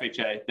for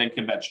FHA than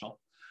conventional.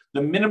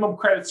 The minimum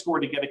credit score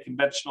to get a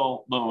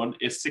conventional loan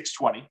is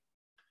 620.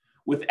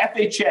 With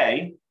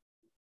FHA,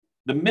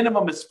 the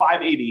minimum is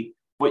 580,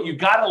 but you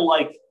got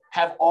to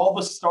have all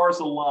the stars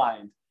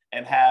aligned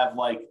and have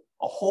a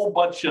whole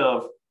bunch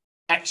of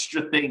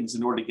extra things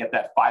in order to get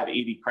that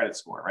 580 credit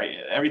score, right?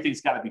 Everything's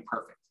got to be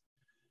perfect.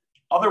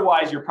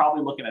 Otherwise, you're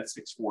probably looking at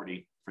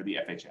 640 for the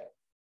FHA.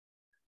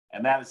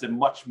 And that is a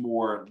much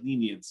more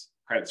lenient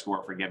credit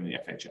score for getting the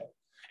FHA.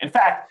 In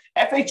fact,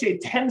 FHA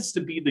tends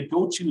to be the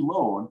go-to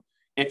loan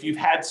if you've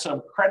had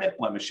some credit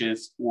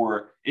blemishes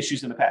or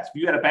issues in the past.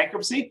 If you had a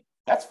bankruptcy,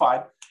 that's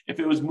fine. If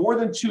it was more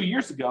than 2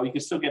 years ago, you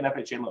can still get an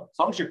FHA loan, as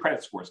long as your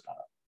credit score's gone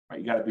up, right?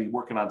 You got to be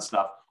working on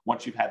stuff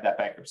once you've had that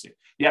bankruptcy.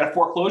 You had a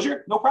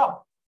foreclosure, no problem.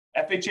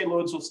 FHA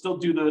loans will still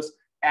do those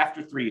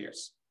after 3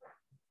 years.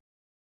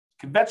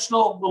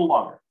 Conventional, a little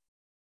longer.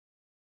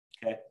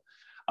 Okay.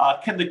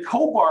 Can the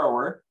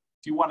co-borrower,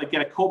 if you want to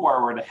get a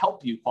co-borrower to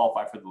help you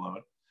qualify for the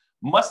loan,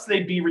 must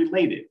they be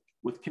related?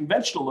 With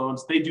conventional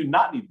loans, they do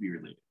not need to be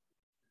related.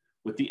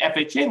 With the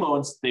FHA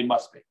loans, they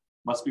must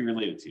be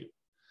related to you.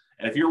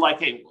 And if you're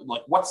hey,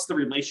 what's the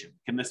relation?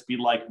 Can this be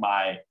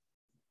my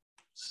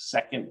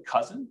second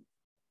cousin?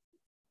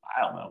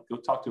 I don't know. Go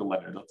talk to a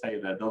lender. They'll tell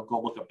you that. They'll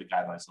go look up the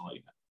guidelines and let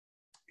you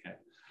know. Okay.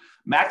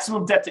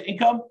 Maximum debt to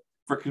income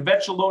for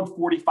conventional loan,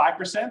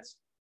 45%.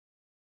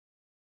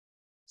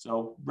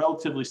 So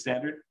relatively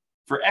standard.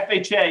 For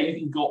FHA, you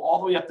can go all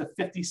the way up to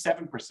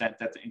 57%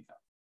 debt to income.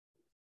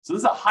 So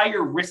this is a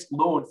higher risk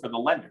loan for the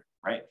lender,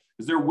 right?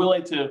 Because they're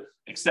willing to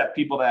accept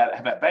people that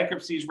have had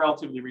bankruptcies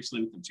relatively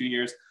recently, within 2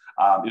 years,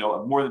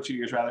 more than 2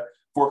 years rather.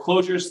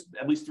 Foreclosures,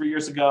 at least 3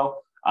 years ago,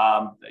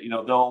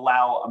 they'll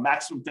allow a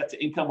maximum debt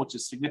to income, which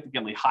is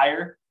significantly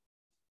higher.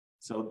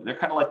 So they're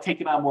kind of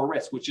taking on more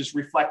risk, which is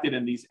reflected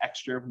in these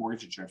extra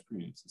mortgage insurance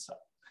premiums and stuff.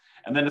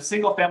 And then the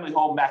single family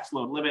home max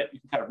loan limit, you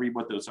can kind of read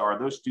what those are.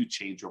 Those do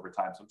change over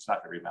time, so I'm just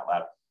not going to read them out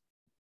loud.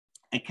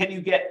 And can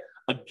you get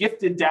a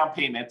gifted down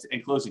payment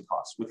and closing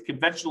costs? With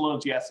conventional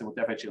loans, yes, and with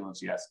FHA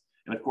loans, yes.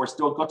 And of course,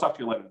 go talk to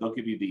your lender. They'll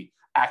give you the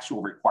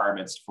actual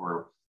requirements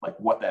for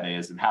what that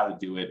is and how to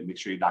do it, and make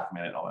sure you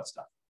document it and all that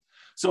stuff.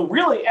 So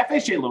really,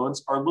 FHA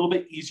loans are a little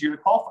bit easier to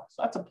qualify.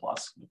 So that's a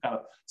plus.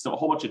 So a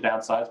whole bunch of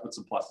downsides, but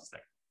some pluses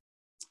there.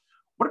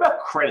 What about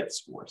credit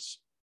scores?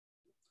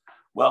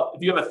 Well,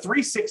 if you have a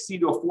 360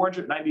 to a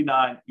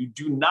 499, you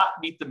do not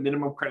meet the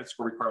minimum credit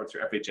score requirements for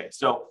FHA.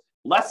 So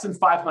less than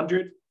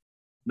 500,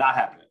 not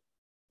happening.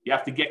 You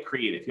have to get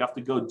creative. You have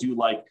to go do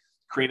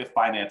creative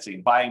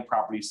financing, buying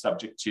properties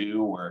subject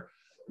to, or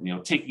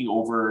taking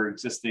over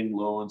existing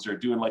loans, or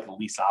doing a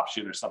lease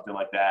option or something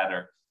like that,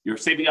 or you're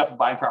saving up and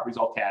buying properties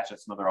all cash.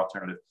 That's another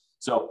alternative.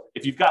 So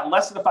if you've got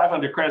less than a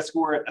 500 credit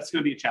score, that's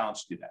going to be a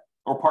challenge to do that,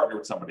 or partner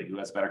with somebody who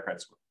has a better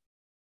credit score.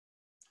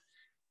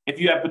 If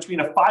you have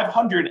between a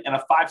 500 and a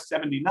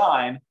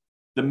 579,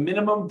 the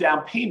minimum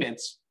down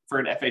payments for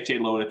an FHA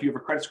loan, if you have a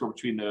credit score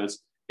between those,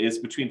 is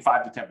between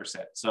 5 to 10%.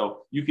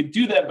 So you can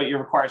do that, but it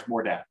requires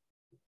more down.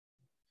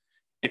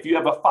 If you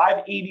have a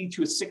 580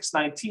 to a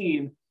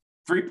 619,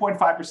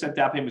 3.5%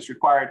 down payment is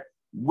required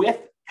with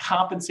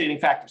compensating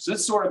factors. So this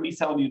is sort of me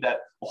telling you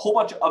that a whole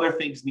bunch of other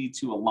things need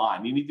to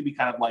align. You need to be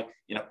kind of like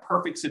in a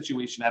perfect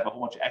situation, have a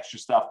whole bunch of extra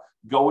stuff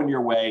going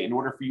your way in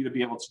order for you to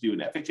be able to do an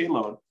FHA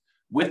loan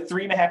with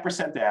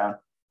 3.5% down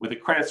with a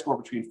credit score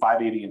between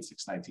 580 and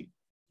 619.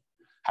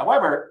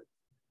 However,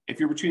 if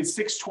you're between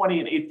 620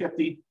 and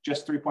 850,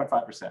 just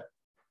 3.5%.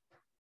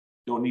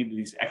 Don't need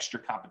these extra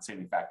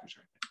compensating factors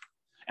right there.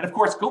 And of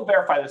course, go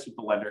verify this with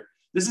the lender.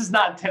 This is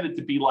not intended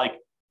to be like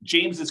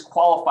James is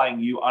qualifying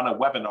you on a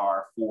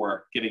webinar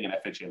for getting an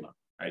FHA loan,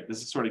 right?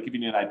 This is sort of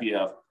giving you an idea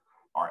of,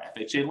 are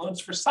FHA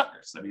loans for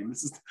suckers? I mean,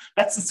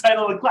 that's the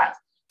title of the class.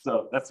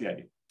 So that's the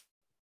idea.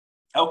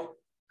 Okay.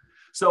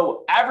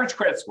 So average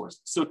credit scores.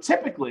 So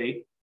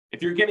typically,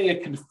 if you're getting a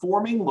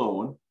conforming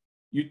loan,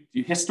 you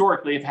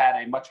historically have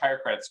had a much higher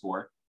credit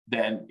score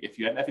than if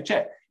you had an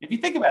FHA. If you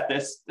think about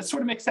this, this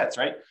sort of makes sense,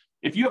 right?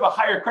 If you have a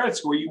higher credit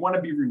score, you want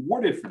to be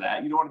rewarded for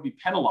that. You don't want to be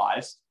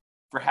penalized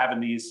for having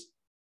these,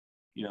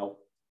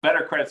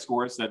 better credit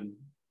scores than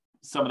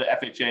some of the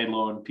FHA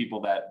loan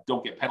people that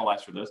don't get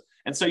penalized for those.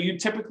 And so you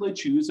typically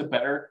choose a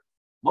better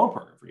loan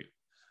program for you,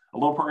 a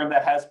loan program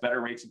that has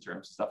better rates and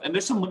terms and stuff. And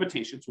there's some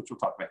limitations, which we'll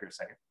talk about here in a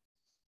second.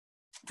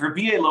 For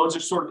VA loans,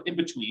 they're sort of in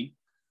between.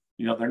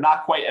 They're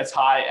not quite as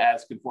high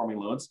as conforming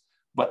loans,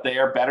 but they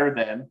are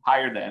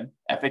higher than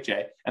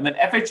FHA. And then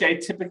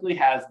FHA typically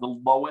has the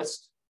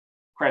lowest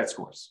credit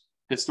scores,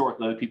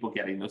 historically, the people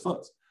getting those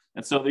loans.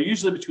 And so they're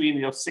usually between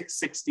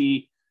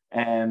 660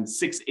 and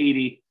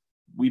 680.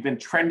 We've been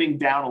trending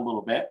down a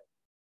little bit,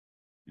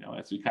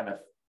 as we kind of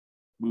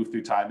move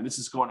through time. And this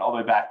is going all the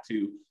way back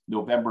to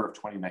November of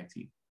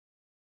 2019.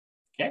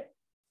 Okay.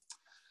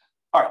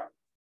 All right.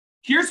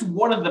 Here's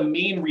one of the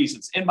main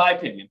reasons, in my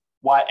opinion,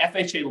 why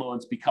FHA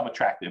loans become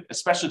attractive,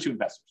 especially to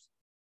investors.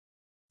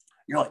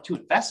 You're like, to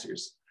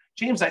investors?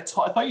 James, I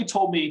thought you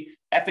told me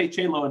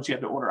FHA loans you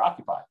have to owner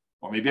occupy.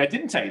 Or maybe I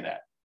didn't tell you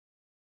that.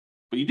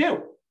 But you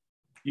do.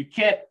 You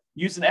can't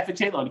use an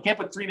FHA loan. You can't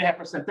put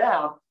 3.5%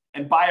 down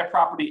and buy a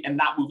property and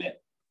not move in.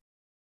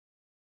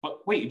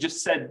 But wait, you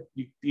just said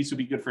these would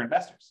be good for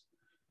investors.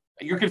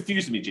 You're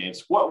confusing me,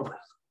 James. What?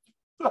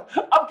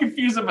 I'm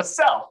confusing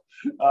myself.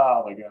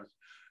 Oh my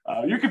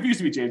gosh. You're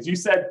confusing me, James. You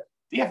said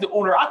they have to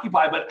own or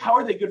occupy, but how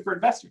are they good for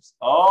investors?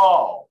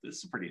 Oh,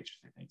 this is pretty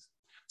interesting things.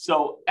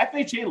 So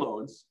FHA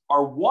loans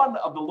are one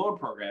of the loan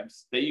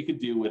programs that you could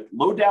do with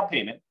low down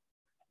payment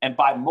and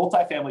buy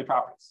multifamily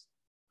properties.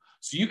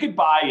 So you could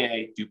buy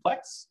a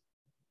duplex,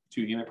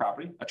 2-unit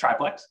property, a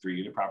triplex,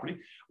 3-unit property,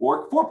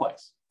 or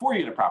fourplex,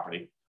 4-unit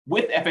property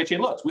with FHA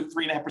loans with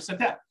 3.5%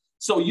 down.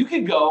 So you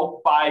can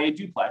go buy a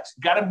duplex,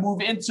 got to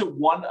move into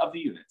one of the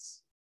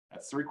units.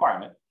 That's the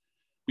requirement.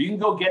 But you can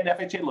go get an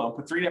FHA loan,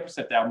 put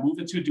 3.5% down, move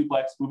into a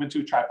duplex, move into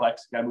a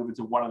triplex, got to move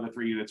into one of the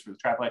 3 units for the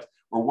triplex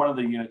or one of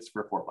the units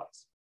for a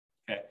fourplex.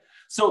 Okay.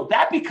 So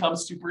that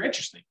becomes super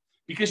interesting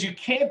because you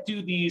can't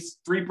do these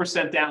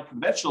 3% down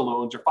conventional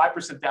loans or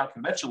 5% down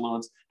conventional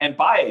loans and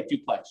buy a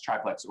duplex,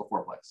 triplex, or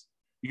fourplex.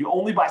 You can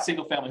only buy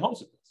single family homes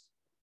with this.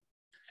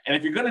 And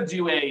if you're going to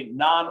do a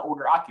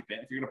non-owner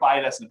occupant, if you're going to buy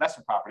it as an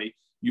investment property,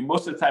 you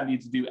most of the time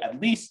need to do at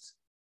least,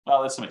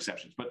 well, there's some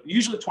exceptions, but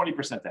usually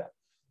 20% down.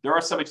 There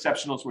are some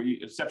exceptional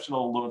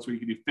loans where you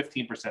can do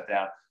 15%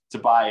 down to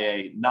buy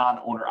a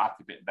non-owner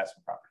occupant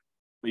investment property.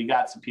 But you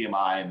got some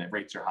PMI and the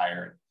rates are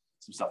higher and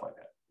some stuff like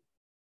that.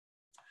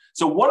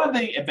 So one of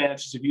the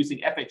advantages of using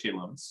FHA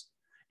loans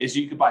is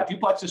you can buy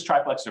duplexes,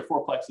 triplexes, or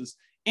fourplexes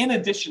in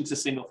addition to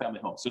single family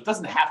homes. So it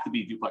doesn't have to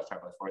be duplex,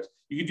 triplex, fourplex.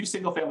 You can do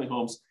single family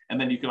homes, and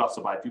then you can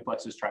also buy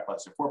duplexes,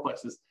 triplexes, or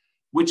fourplexes,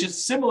 which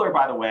is similar,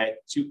 by the way,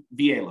 to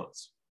VA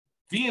loans.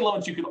 VA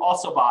loans, you can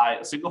also buy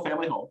a single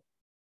family home,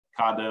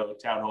 condo,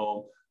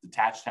 townhome,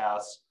 detached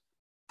house.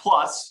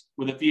 Plus,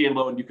 with a VA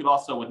loan, you could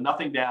also, with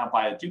nothing down,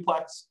 buy a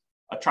duplex,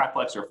 a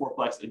triplex, or a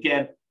fourplex.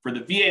 Again, for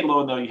the VA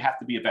loan, though, you have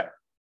to be a veteran.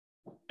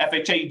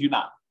 FHA, you do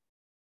not.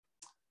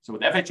 So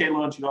with FHA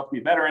loans, you don't have to be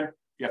a veteran.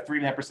 You have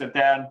 3.5%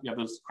 down. You have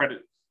those credit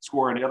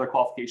score and the other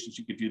qualifications.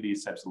 You could do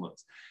these types of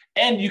loans.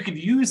 And you could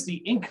use the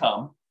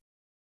income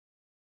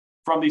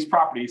from these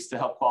properties to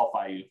help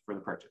qualify you for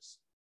the purchase.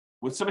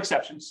 With some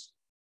exceptions.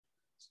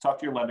 So talk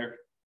to your lender.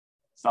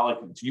 It's not like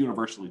it's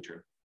universally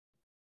true.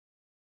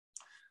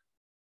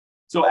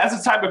 So as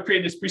the time of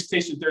creating this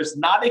presentation, there's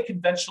not a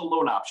conventional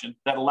loan option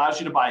that allows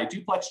you to buy a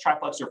duplex,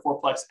 triplex, or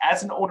fourplex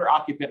as an owner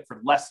occupant for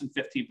less than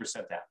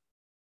 15% down.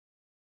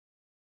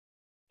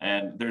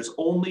 And there's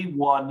only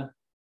one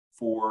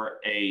for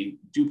a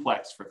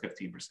duplex for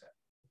 15%.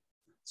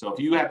 So if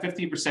you have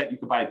 15%, you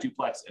can buy a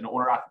duplex and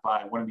owner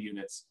occupy one of the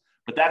units,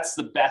 but that's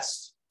the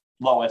best,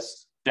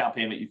 lowest down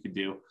payment you can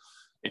do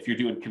if you're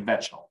doing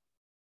conventional.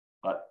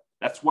 But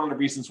that's one of the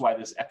reasons why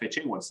this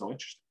FHA one's so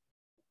interesting.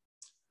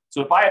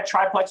 So to buy a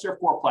triplex or a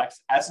fourplex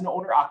as an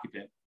owner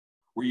occupant,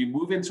 where you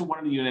move into one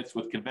of the units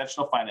with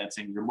conventional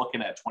financing, you're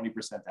looking at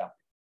 20% down payment.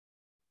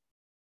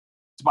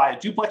 To buy a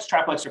duplex,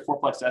 triplex, or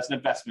fourplex as an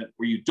investment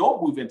where you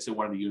don't move into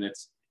one of the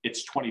units,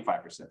 it's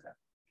 25% down,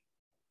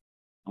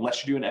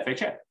 unless you're doing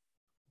FHA.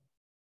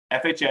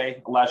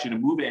 FHA allows you to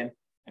move in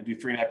and do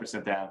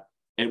 3.5% down.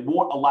 It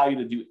won't allow you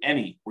to do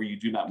any where you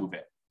do not move in.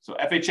 So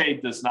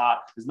FHA is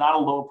not a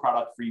loan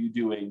product for you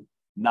doing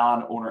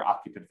non-owner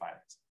occupant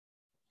finance.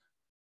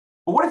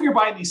 But what if you're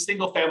buying these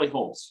single family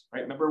homes,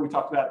 right? Remember we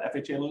talked about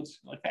FHA loans?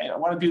 Like, hey, I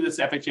want to do this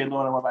FHA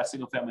loan. I want to buy a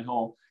single family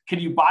home. Can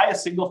you buy a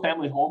single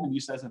family home and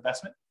use it as an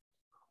investment?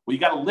 Well, you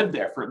got to live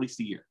there for at least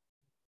a year.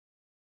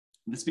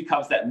 And this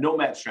becomes that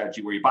nomad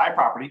strategy where you buy a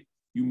property,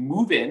 you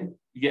move in,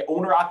 you get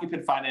owner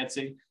occupant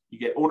financing, you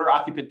get owner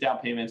occupant down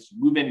payments, you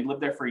move in, you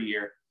live there for a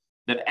year.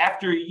 Then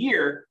after a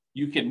year,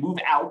 you can move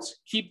out,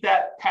 keep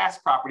that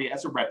past property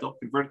as a rental,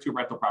 convert it to a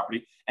rental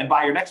property, and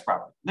buy your next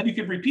property. Then you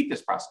can repeat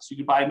this process. You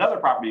could buy another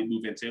property to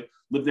move into,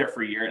 live there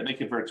for a year, and then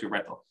convert it to a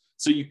rental.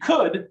 So you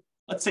could,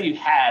 let's say you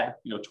had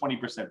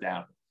 20%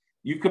 down.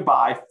 You could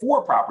buy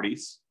 4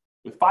 properties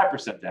with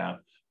 5% down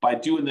by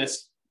doing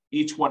this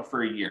each one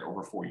for a year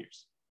over 4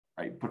 years.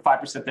 Right? Put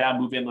 5%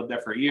 down, move in, live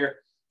there for a year,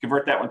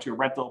 convert that one to a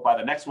rental, buy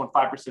the next one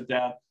 5%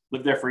 down,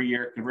 live there for a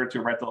year, convert it to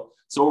a rental.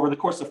 So over the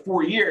course of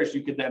 4 years,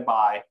 you could then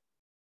buy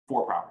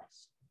 4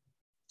 properties.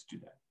 Let's do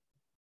that.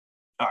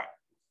 All right.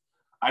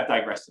 I've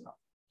digressed enough.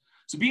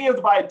 So being able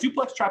to buy a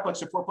duplex,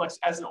 triplex, or fourplex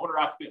as an owner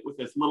occupant with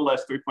as little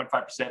as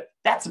 3.5%,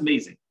 that's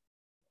amazing.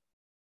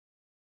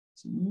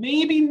 So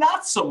maybe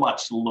not so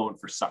much the loan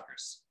for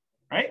suckers,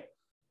 right?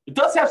 It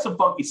does have some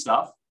funky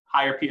stuff,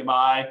 higher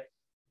PMI,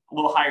 a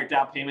little higher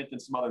down payment than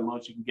some other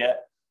loans you can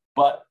get.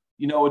 But,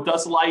 it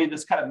does allow you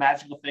this kind of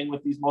magical thing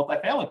with these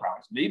multifamily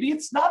properties. Maybe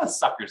it's not a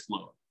sucker's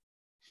loan.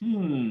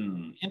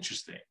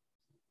 Interesting.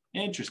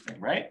 Interesting,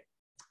 right?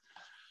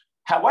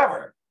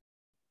 However,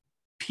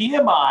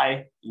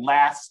 PMI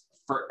lasts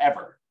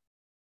forever.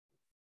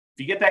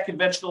 If you get that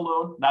conventional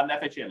loan, not an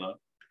FHA loan,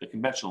 the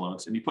conventional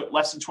loans, and you put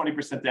less than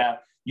 20% down,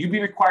 you'd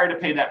be required to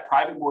pay that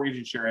private mortgage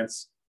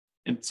insurance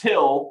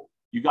until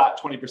you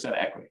got 20%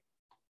 equity.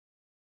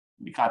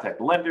 You contact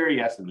the lender,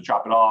 you ask them to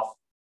chop it off.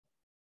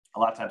 A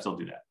lot of times they'll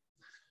do that.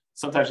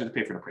 Sometimes you have to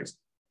pay for an appraisal.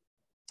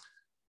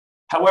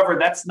 However,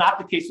 that's not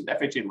the case with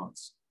FHA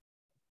loans.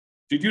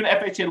 If you do an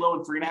FHA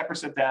loan,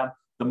 3.5% down,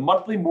 the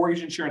monthly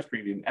mortgage insurance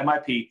premium,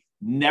 MIP,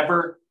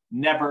 never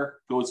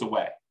goes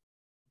away.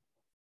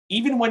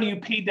 Even when you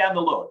pay down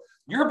the loan,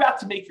 you're about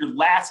to make your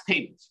last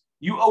payment.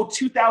 You owe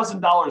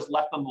 $2,000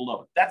 left on the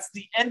loan. That's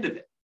the end of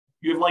it.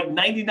 You have like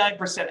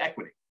 99%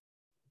 equity.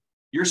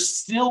 You're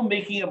still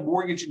making a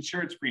mortgage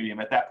insurance premium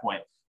at that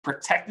point,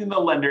 protecting the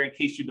lender in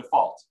case you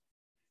default.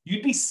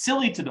 You'd be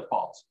silly to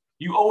default.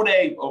 You own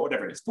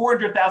whatever it is,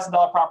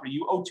 $400,000 property.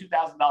 You owe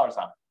 $2,000 on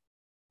it.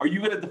 Are you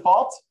going to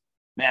default?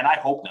 Man, I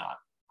hope not.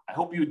 I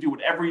hope you would do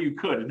whatever you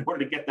could in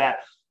order to get that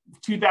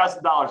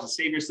 $2,000 to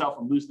save yourself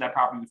from losing that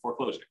property to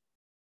foreclosure.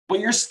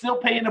 But you're still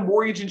paying a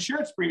mortgage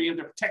insurance premium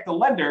to protect the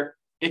lender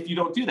if you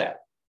don't do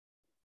that.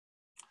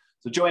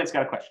 So Joanne's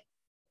got a question.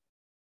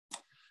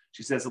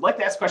 She says, I'd like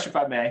to ask a question if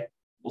I may.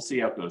 We'll see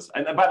how it goes.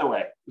 And by the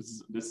way,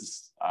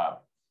 this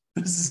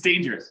is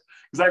dangerous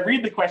because I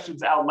read the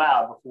questions out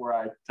loud before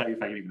I tell you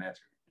if I can even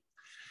answer.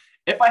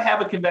 If I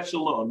have a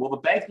conventional loan, will the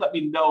bank let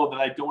me know that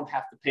I don't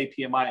have to pay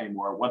PMI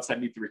anymore once I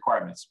meet the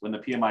requirements when the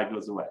PMI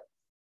goes away?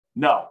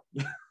 No.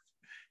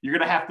 You're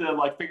going to have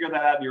to figure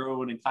that out on your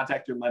own and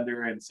contact your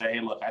lender and say,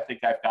 hey, look, I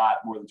think I've got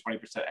more than 20%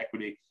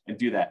 equity and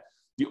do that.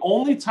 The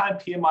only time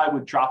PMI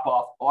would drop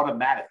off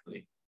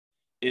automatically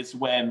is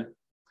when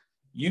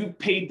you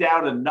paid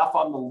down enough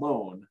on the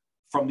loan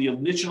from the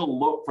original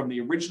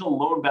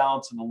loan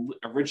balance and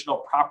the original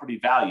property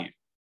value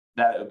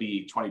that it would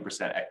be 20%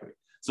 equity.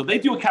 So they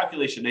do a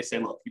calculation. They say,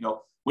 look,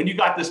 when you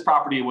got this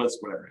property, it was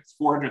whatever it's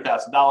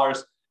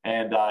 $400,000,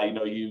 and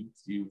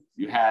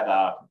you had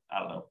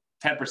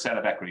 10%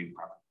 of equity in the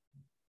property.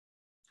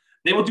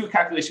 They will do a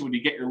calculation when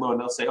you get your loan.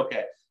 They'll say,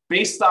 okay,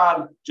 based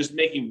on just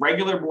making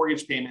regular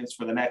mortgage payments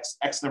for the next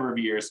X number of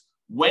years,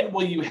 when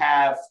will you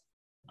have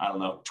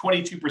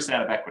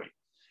 22% of equity?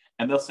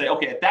 And they'll say,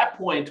 okay, at that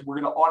point,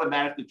 we're going to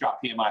automatically drop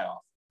PMI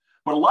off.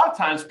 But a lot of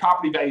times,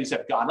 property values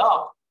have gone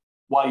up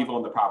while you've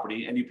owned the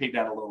property and you paid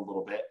down a loan a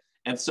little bit.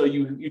 And so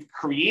you've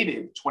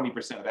created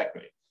 20% of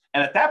equity.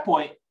 And at that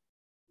point,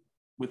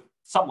 with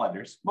some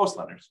lenders, most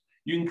lenders,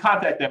 you can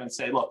contact them and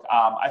say, look,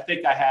 I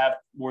think I have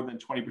more than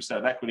 20%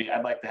 of equity.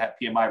 I'd like to have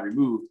PMI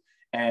removed.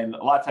 And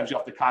a lot of times you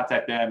have to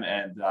contact them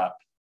and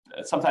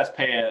sometimes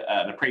pay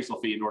an appraisal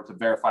fee in order to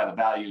verify the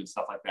value and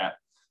stuff like that.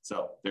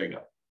 So there you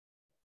go.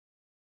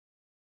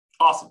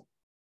 Awesome.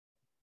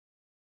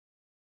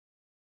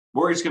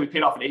 Mortgage is going to be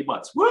paid off in 8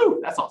 months. Woo!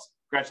 That's awesome.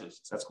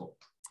 Congratulations. That's cool.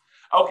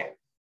 Okay.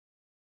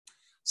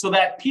 So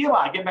that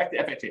PMI, getting back to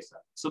FHA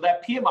stuff. So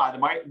that PMI,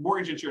 the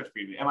mortgage insurance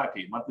premium,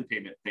 MIP, monthly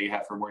payment that you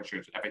have for mortgage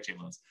insurance with FHA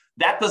loans,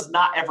 that does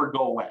not ever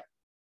go away,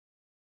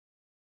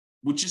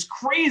 which is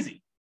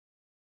crazy.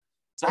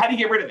 So how do you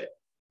get rid of it?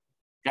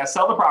 You got to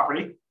sell the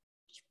property.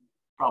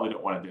 Probably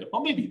don't want to do it.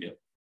 Well, maybe you do.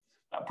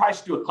 Probably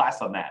should do a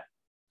class on that.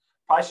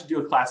 Probably should do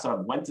a class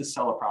on when to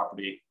sell a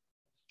property.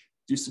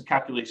 Do some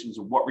calculations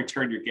of what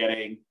return you're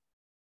getting.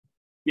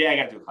 Yeah, I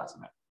got to do a class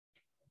on that.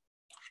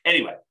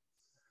 Anyway,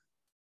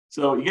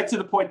 so you get to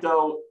the point,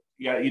 though,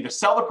 you got to either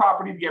sell the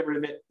property to get rid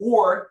of it,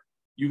 or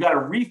you got to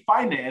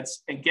refinance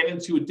and get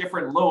into a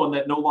different loan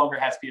that no longer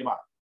has PMI.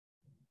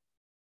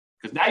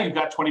 Because now you've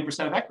got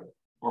 20% of equity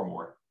or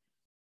more.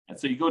 And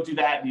so you go do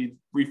that and you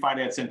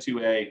refinance into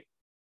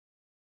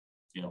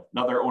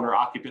another owner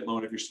occupant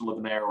loan if you're still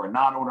living there, or a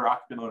non-owner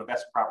occupant loan,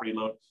 investment property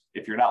loan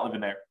if you're not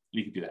living there.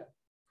 You can do that.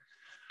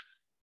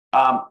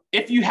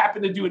 If you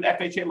happen to do an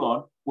FHA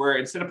loan where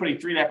instead of putting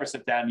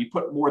 3.5% down, you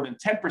put more than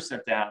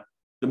 10% down,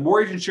 the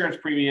mortgage insurance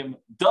premium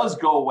does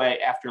go away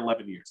after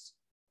 11 years.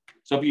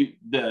 So if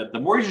the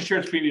mortgage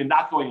insurance premium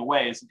not going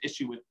away is an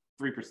issue with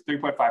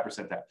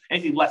 3.5% down,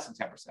 anything less than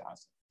 10%,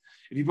 honestly.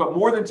 If you put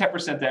more than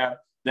 10% down,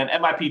 then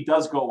MIP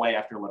does go away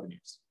after 11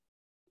 years.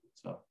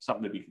 So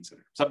something to be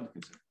considered, something to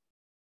consider.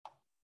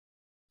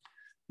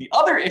 The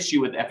other issue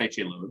with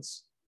FHA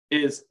loans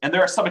is, and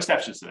there are some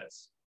exceptions to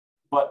this,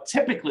 but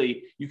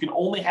typically you can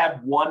only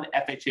have one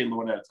FHA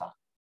loan at a time.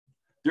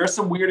 There are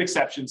some weird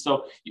exceptions.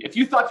 So if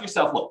you thought to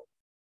yourself, look,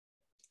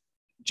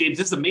 James,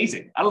 this is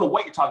amazing. I don't know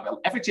what you're talking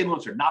about. FHA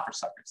loans are not for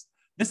suckers.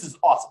 This is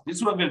awesome. This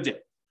is what I'm going to do.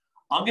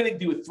 I'm going to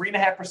do a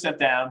 3.5%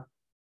 down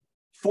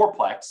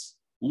fourplex,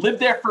 live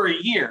there for a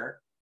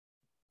year,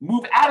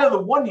 move out of the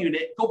one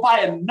unit, go buy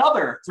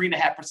another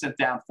 3.5%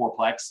 down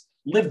fourplex,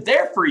 live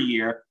there for a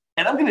year,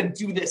 and I'm going to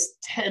do this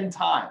 10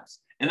 times.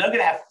 And I'm going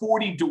to have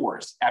 40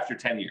 doors after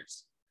 10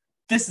 years.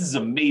 This is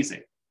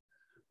amazing.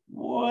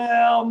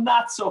 Well,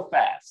 not so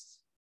fast.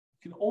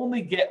 You can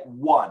only get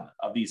one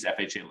of these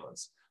FHA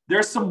loans.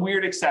 There's some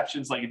weird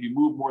exceptions, like if you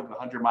move more than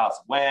 100 miles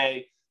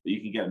away, that you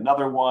can get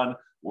another one.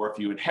 Or if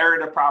you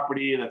inherit a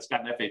property that's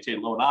got an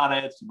FHA loan on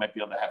it, you might be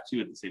able to have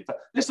two at the same time.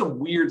 There's some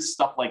weird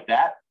stuff like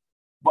that.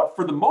 But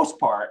for the most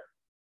part,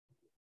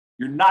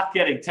 you're not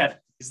getting 10 of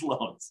these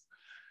loans.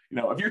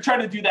 If you're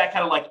trying to do that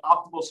kind of like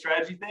optimal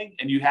strategy thing,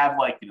 and you have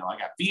like, I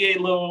got VA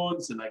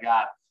loans and I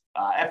got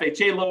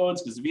FHA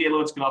loans, because the VA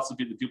loans can also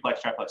be the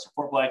duplex, triplex,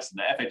 or fourplex,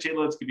 and the FHA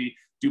loans can be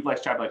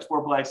duplex, triplex,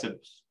 fourplex. And,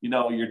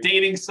 you're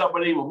dating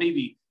somebody, well,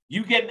 maybe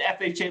you get an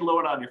FHA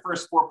loan on your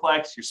first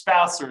fourplex, your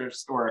spouse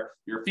or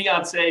your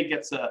fiance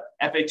gets a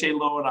FHA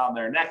loan on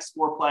their next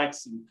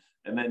fourplex,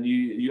 and then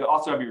you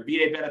also have your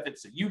VA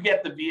benefits. So you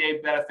get the VA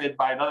benefit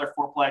by another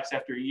fourplex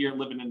after a year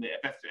living in the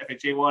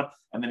FHA one,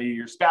 and then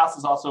your spouse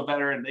is also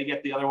better and they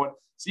get the other one.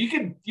 So you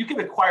can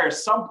acquire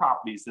some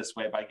properties this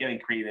way by getting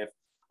creative,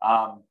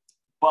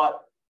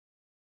 but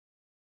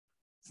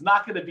it's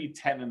not going to be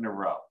 10 in a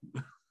row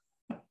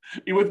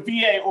with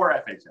VA or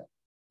FHA.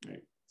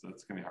 Right? So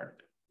it's going to be hard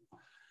to do.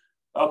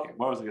 Okay,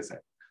 what was I going to say?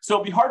 So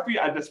it'd be hard for you.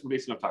 That's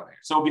basically what I'm talking about here.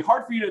 So it'd be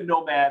hard for you to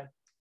nomad,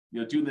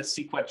 doing this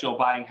sequential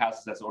buying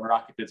houses as owner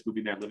occupants,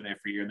 moving there, living there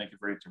for a year, and then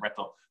converting to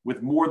rental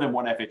with more than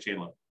one FHA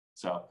loan.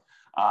 So,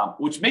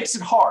 which makes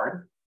it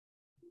hard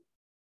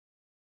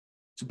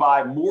to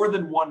buy more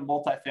than one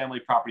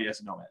multifamily property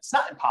as a nomad. It's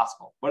not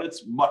impossible, but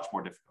it's much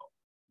more difficult.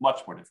 Much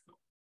more difficult.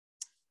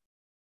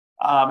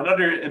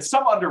 And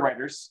some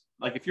underwriters,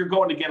 like if you're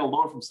going to get a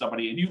loan from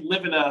somebody and you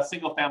live in a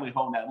single family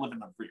home that live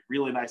in a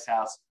really nice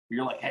house,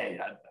 you're like, hey,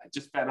 I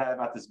just found out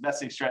about this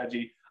vesting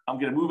strategy. I'm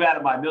going to move out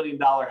of my $1 million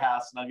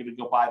house and I'm going to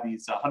go buy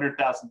these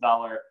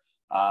 $100,000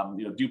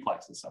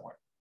 duplexes somewhere.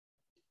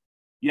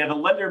 Yeah, the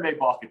lender may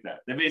balk at that.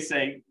 They may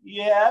say,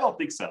 yeah, I don't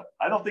think so.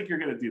 I don't think you're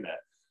going to do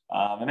that.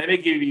 And they may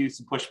give you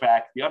some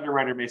pushback. The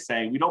underwriter may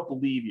say, we don't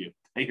believe you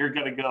that you're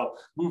going to go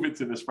move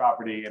into this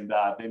property. And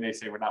they may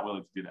say, we're not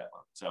willing to do that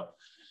loan. So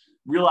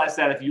realize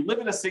that if you live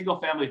in a single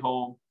family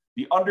home,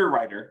 the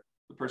underwriter,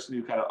 the person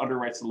who kind of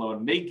underwrites the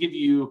loan, may give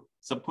you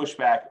some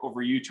pushback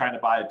over you trying to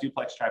buy a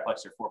duplex,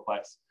 triplex, or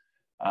fourplex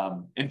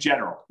in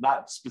general,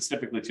 not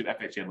specifically to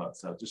FHA loans.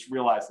 So just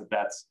realize that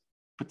that's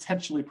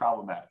potentially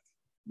problematic.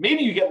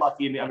 Maybe you get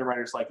lucky and the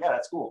underwriter's like, yeah,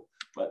 that's cool.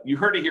 But you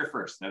heard it here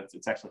first.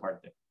 It's actually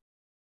hard to do.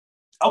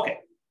 Okay.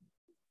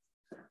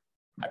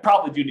 I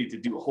probably do need to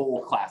do a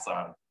whole class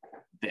on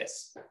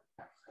this,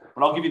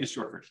 but I'll give you the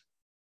short version.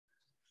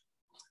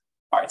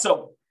 All right,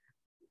 so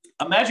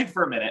imagine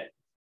for a minute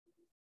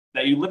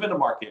that you live in a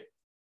market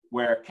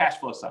where cash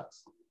flow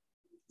sucks.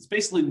 There's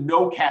basically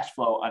no cash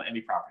flow on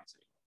any properties.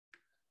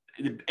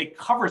 It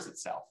covers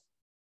itself,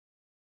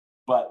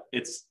 but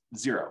it's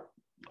zero,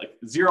 like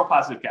zero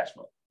positive cash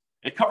flow.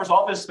 It covers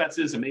all the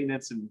expenses and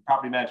maintenance and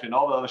property management,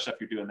 all the other stuff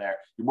you're doing there,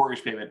 your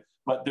mortgage payment,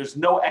 but there's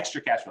no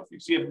extra cash flow for you.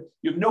 So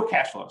you have no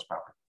cash flow on this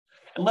property.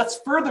 And let's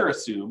further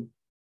assume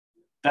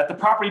that the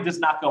property does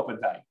not go up in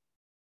value.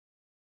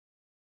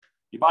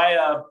 You buy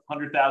a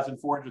 $100,000,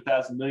 $400,000,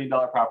 $1 million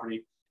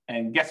property,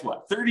 and guess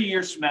what? 30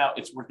 years from now,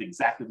 it's worth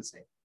exactly the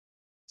same.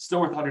 Still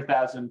worth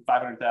 $100,000,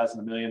 $500,000,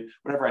 $1 million,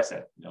 whatever I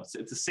said.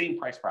 It's the same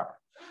price property.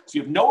 So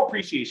you have no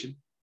appreciation,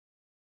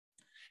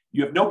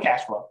 you have no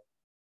cash flow,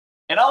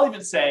 and I'll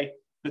even say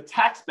the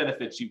tax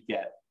benefits you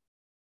get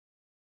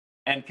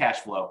and cash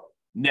flow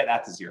net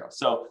out to zero.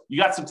 So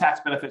you got some tax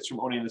benefits from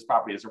owning this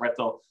property as a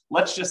rental.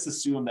 Let's just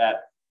assume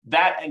that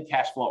and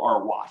cash flow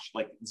are a wash,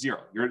 like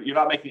zero. You're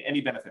not making any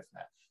benefit from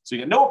that. So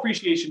you get no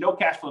appreciation, no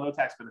cash flow, no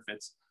tax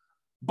benefits,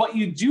 but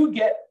you do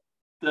get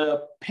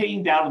the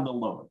paying down on the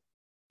loan.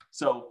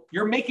 So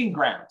you're making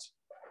ground.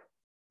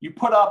 You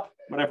put up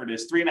whatever it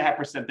is,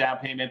 3.5% down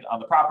payment on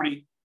the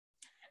property,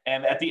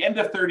 And at the end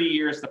of 30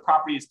 years, the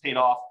property is paid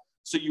off.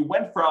 So you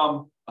went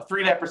from a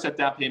 3.5%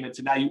 down payment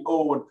to now you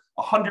own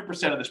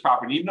 100% of this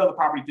property. Even though the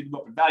property didn't go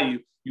up in value,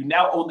 you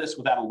now own this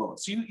without a loan.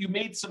 So you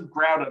made some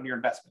ground on your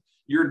investment.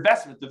 Your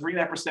investment, the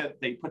 3.5%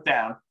 they put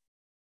down,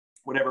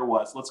 whatever it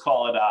was, let's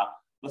call it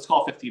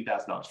 $15,000.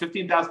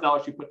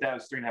 $15,000 you put down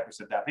is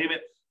 3.5% down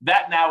payment.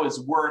 That now is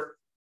worth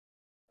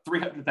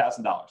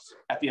 $300,000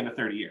 at the end of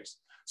 30 years.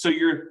 So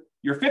your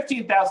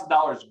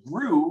 $15,000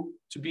 grew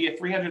to be a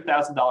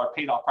 $300,000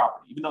 paid off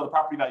property, even though the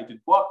property value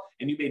didn't go up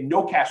and you made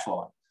no cash flow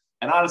on it.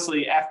 And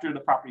honestly, after the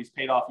property is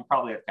paid off, you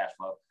probably have cash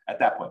flow at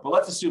that point. But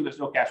let's assume there's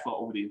no cash flow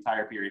over the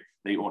entire period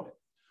that you own it.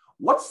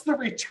 What's the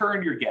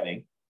return you're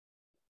getting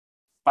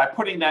by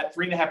putting that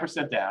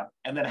 3.5% down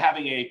and then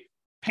having a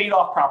paid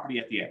off property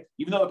at the end,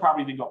 even though the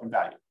property didn't go up in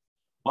value?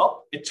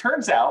 Well, it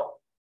turns out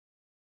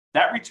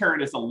that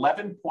return is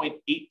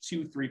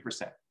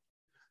 11.823%.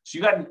 So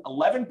you got an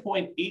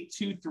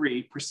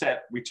 11.823%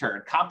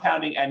 return,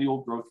 compounding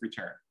annual growth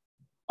return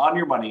on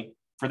your money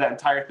for that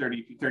entire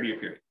 30-year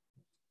period.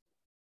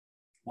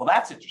 Well,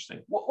 that's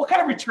interesting. What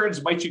kind of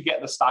returns might you get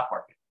in the stock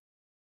market?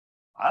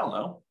 I don't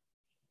know.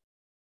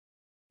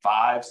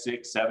 5,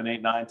 6, 7,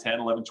 8, 9, 10,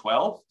 11,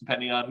 12,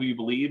 depending on who you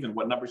believe and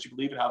what numbers you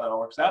believe and how that all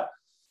works out.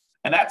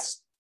 And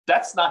that's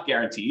not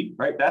guaranteed,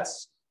 right?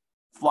 That's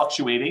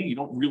fluctuating. You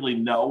don't really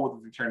know what the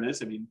return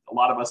is. I mean, a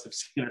lot of us have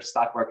seen our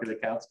stock market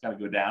accounts kind of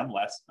go down the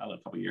last,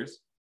 couple of years.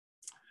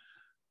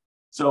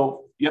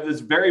 So you have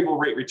this variable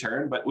rate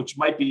return, but which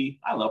might be,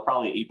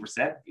 probably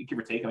 8%, give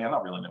or take. I mean, I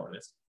don't really know what it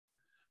is.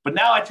 But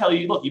now I tell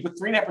you, look, you put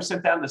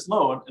 3.5% down this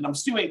loan, and I'm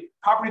assuming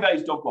property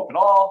values don't go up at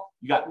all.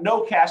 You got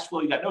no cash flow.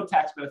 You got no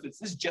tax benefits.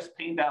 This is just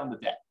paying down the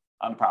debt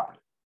on the property.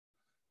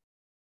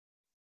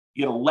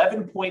 You get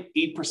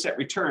 11.8%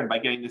 return by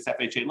getting this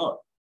FHA loan.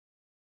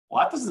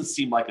 Well, that doesn't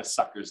seem like a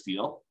sucker's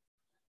deal.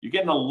 You're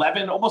getting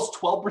 11, almost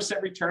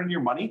 12% return on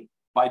your money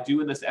by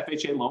doing this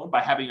FHA loan,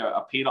 by having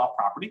a paid off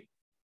property.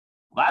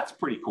 Well, that's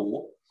pretty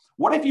cool.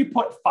 What if you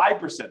put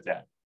 5%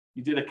 down?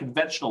 You did a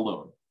conventional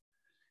loan.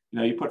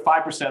 You put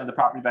 5% of the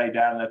property value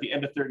down, and at the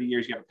end of 30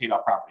 years, you have a paid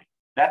off property.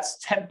 That's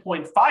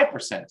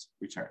 10.5%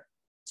 return.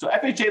 So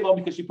FHA loan,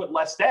 because you put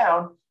less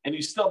down and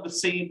you still have the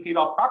same paid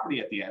off property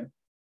at the end,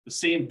 the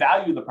same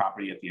value of the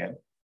property at the end,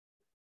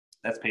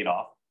 that's paid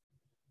off.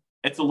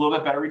 It's a little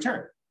bit better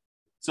return.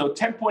 So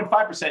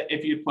 10.5%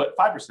 if you put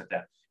 5%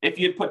 down. If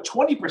you put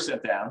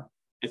 20% down,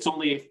 it's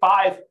only a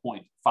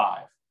 5.511%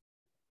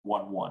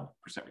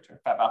 return,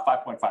 about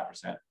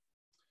 5.5%. And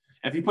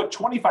if you put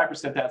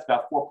 25% down, it's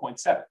about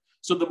 4.7.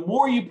 So the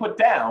more you put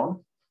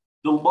down,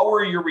 the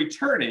lower your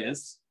return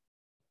is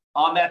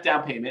on that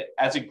down payment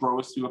as it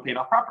grows to a paid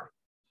off property.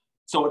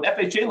 So an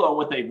FHA loan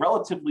with a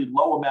relatively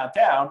low amount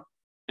down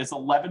is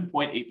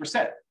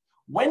 11.8%.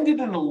 When did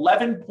an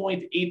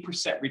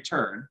 11.8%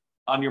 return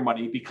on your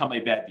money become a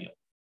bad deal?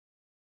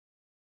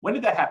 When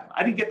did that happen?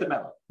 I didn't get the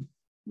memo.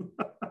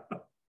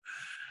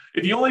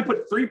 If you only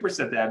put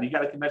 3% down, you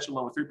got a conventional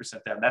loan with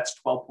 3% down, that's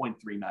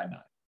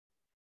 12.399.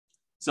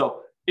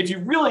 So if you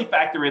really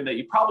factor in that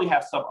you probably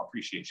have some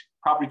appreciation,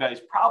 property values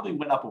probably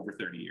went up over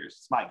 30 years.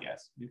 It's my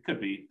guess. It could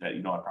be that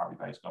you don't have property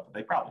values go up, but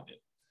they probably did.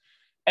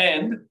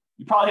 And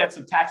you probably had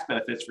some tax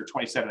benefits for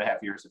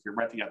 27.5 years. If you're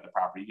renting out the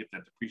property, you get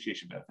that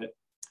depreciation benefit.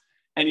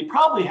 And you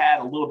probably had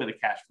a little bit of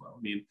cash flow.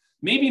 I mean,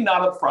 maybe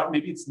not up front,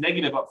 maybe it's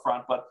negative up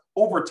front, but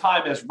over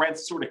time as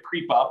rents sort of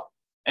creep up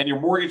and your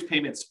mortgage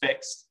payment's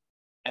fixed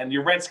and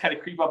your rents kind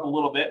of creep up a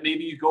little bit,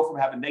 maybe you go from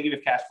having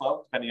negative cash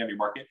flow, depending on your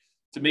market,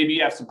 to maybe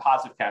you have some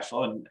positive cash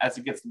flow. And as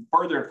it gets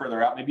further and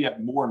further out, maybe you have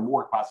more and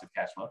more positive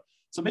cash flow.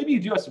 So maybe you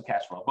do have some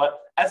cash flow, but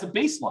as a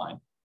baseline,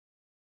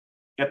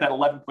 get that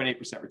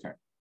 11.8% return.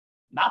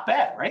 Not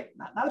bad, right?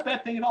 Not a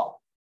bad thing at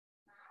all.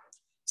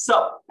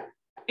 So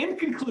in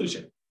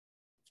conclusion,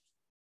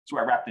 that's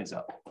where I wrap things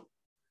up.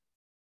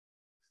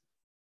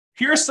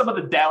 Here are some of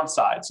the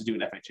downsides to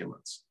doing FHA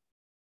loans.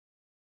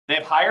 They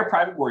have higher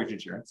private mortgage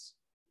insurance.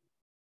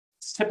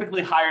 It's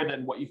typically higher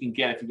than what you can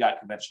get if you got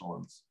conventional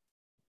loans.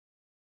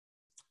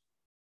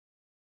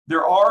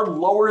 There are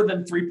lower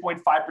than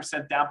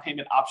 3.5% down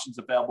payment options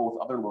available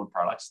with other loan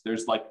products.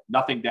 There's like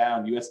nothing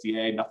down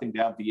USDA, nothing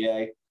down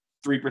VA,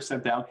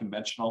 3% down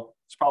conventional.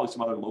 There's probably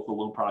some other local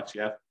loan products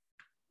you have.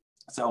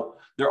 So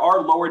there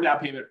are lower down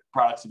payment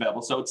products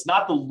available. So it's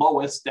not the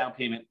lowest down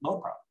payment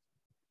loan product.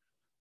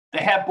 They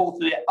have both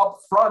the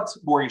upfront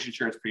mortgage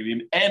insurance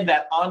premium and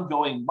that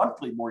ongoing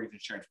monthly mortgage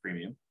insurance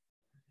premium.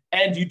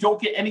 And you don't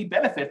get any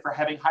benefit for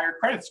having higher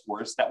credit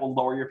scores that will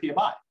lower your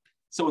PMI.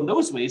 So in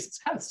those ways, it's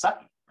kind of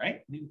sucky, right?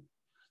 I mean,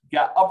 you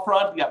got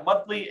upfront, you got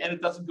monthly, and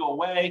it doesn't go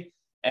away.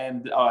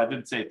 And I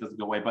didn't say it doesn't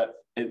go away, but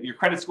your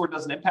credit score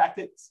doesn't impact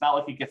it. It's not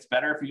like it gets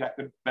better if you got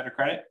better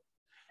credit.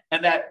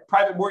 And that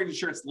private mortgage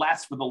insurance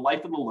lasts for the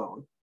life of the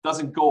loan,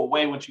 doesn't go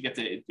away once you get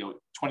to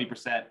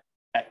 20%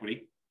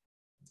 equity.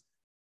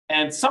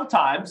 And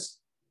sometimes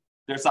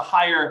there's a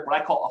higher, what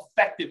I call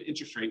effective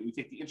interest rate. We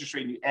take the interest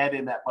rate and you add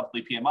in that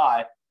monthly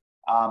PMI.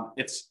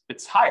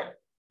 It's higher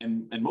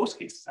in most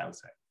cases, I would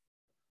say.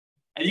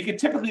 And you can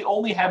typically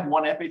only have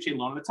one FHA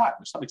loan at a time.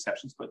 There's some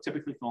exceptions, but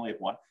typically you can only have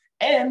one.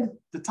 And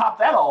to top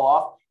that all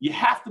off, you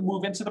have to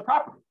move into the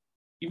property.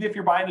 Even if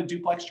you're buying a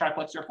duplex,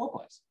 triplex, or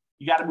fourplex,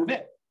 you got to move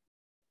in.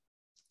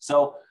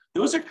 So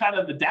those are kind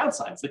of the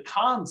downsides, the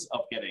cons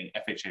of getting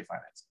FHA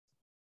financing.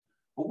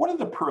 But what are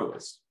the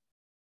pros?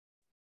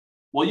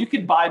 Well, you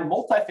can buy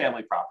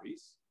multifamily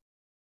properties,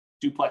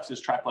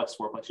 duplexes, triplex,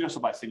 fourplex. You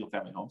also buy single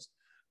family homes,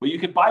 but you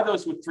can buy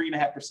those with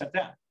 3.5%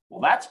 down.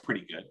 Well, that's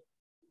pretty good.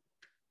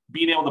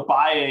 Being able to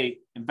buy a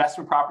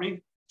investment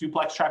property,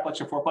 duplex,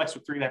 triplex, or fourplex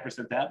with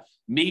 3.5% down,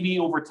 maybe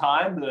over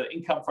time, the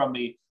income from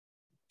the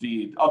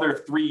other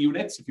 3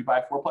 units, if you buy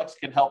a fourplex,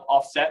 can help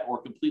offset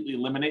or completely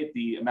eliminate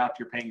the amount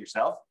you're paying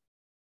yourself.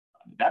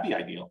 That'd be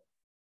ideal.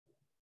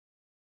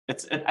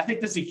 I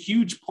think this is a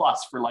huge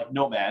plus for like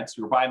nomads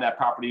who are buying that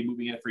property,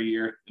 moving in for a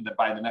year, and then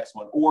buying the next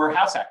one, or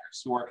house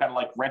hackers who are kind of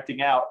like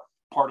renting out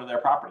part of their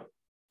property.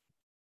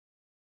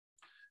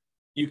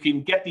 You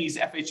can get these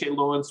FHA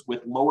loans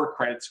with lower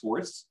credit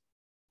scores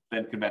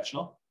than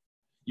conventional.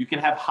 You can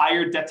have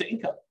higher debt to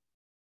income.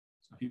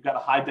 So if you've got a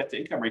high debt to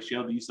income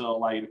ratio, these will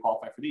allow you to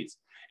qualify for these.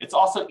 It's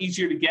also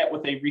easier to get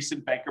with a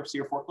recent bankruptcy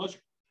or foreclosure.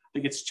 I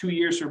think it's 2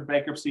 years for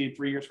bankruptcy and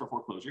 3 years for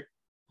foreclosure.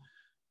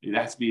 It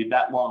has to be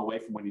that long away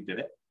from when you did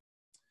it.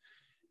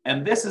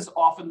 And this is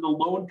often the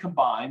loan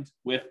combined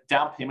with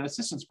down payment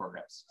assistance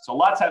programs. So a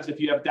lot of times if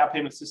you have down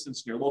payment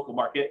assistance in your local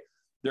market,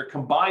 they're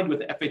combined with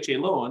FHA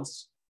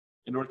loans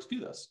in order to do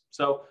this.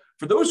 So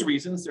for those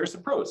reasons, there's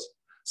some pros.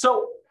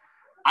 So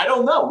I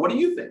don't know. What do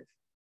you think?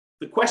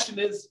 The question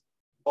is,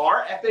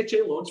 are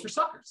FHA loans for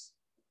suckers?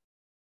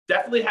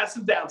 Definitely has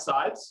some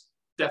downsides,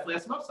 definitely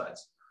has some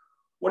upsides.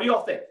 What do you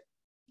all think?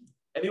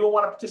 Anyone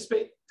want to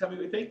participate? Tell me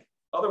what you think.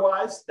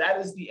 Otherwise,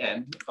 that is the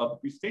end of the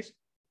presentation.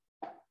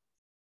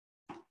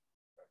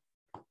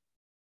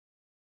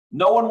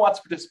 No one wants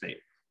to participate.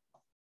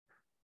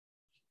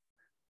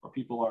 Or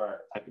people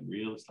are typing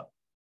real stuff.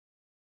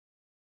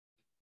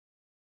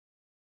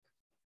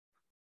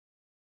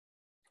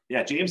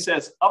 Yeah, James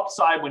says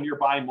upside when you're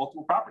buying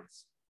multiple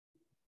properties.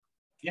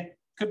 Yeah,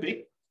 could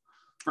be.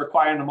 For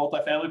acquiring the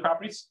multifamily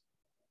properties.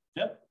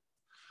 Yeah,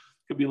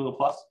 could be a little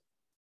plus.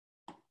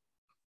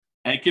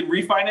 And you can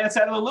refinance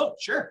out of the loan.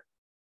 Sure.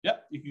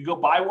 Yep, you can go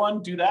buy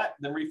one, do that,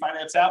 then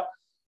refinance out.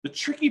 The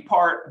tricky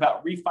part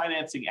about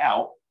refinancing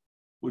out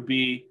would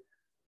be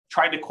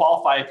trying to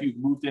qualify if you've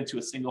moved into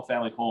a single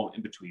family home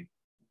in between.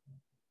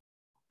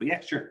 But yeah,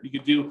 sure. You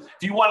could do,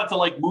 if you wanted to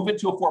like move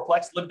into a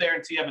fourplex, live there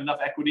until you have enough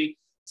equity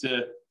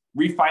to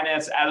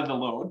refinance out of the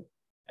loan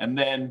and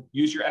then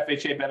use your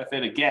FHA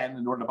benefit again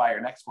in order to buy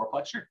your next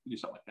fourplex, sure, you can do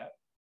something like that.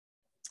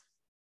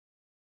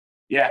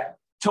 Yeah,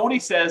 Tony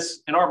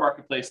says in our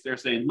marketplace,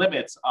 there's a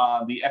limit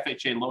on the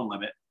FHA loan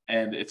limit,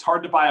 and it's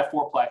hard to buy a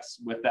fourplex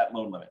with that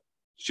loan limit.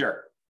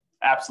 Sure,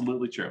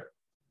 absolutely true.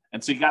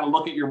 And so you got to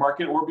look at your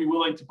market or be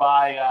willing to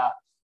buy,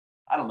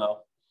 I don't know,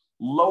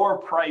 lower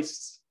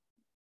priced,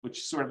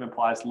 which sort of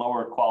implies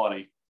lower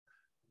quality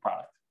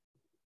product.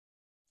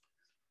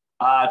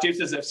 James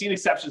says, I've seen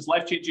exceptions,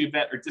 life-changing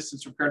event or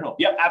distance from current home.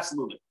 Yep,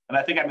 absolutely. And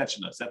I think I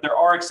mentioned those, that there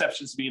are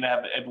exceptions to being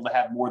able to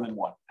have more than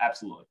one.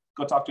 Absolutely.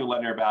 Go talk to a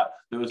lender about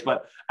those.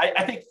 But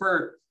I think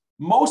for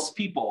most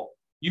people,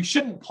 you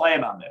shouldn't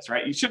plan on this,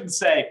 right? You shouldn't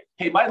say,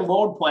 hey, my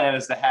loan plan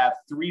is to have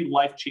 3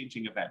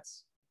 life-changing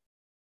events.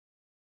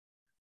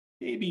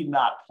 Maybe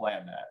not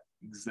plan that.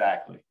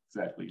 Exactly.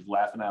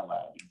 Laughing out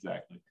loud.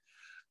 Exactly.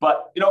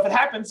 But, if it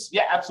happens,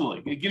 yeah,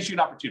 absolutely. It gives you an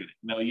opportunity.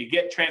 You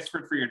get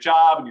transferred for your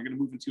job and you're going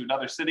to move into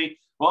another city.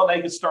 Well, now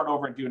you can start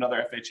over and do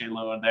another FHA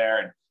loan there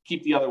and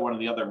keep the other one in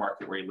the other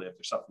market where you live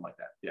or something like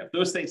that. Yeah, if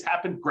those things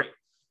happen, great.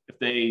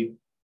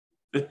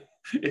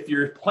 If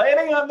you're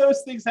planning on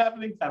those things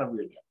happening, kind of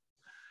weird.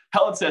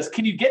 Helen says,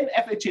 can you get an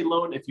FHA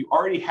loan if you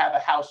already have a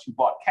house you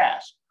bought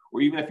cash or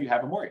even if you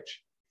have a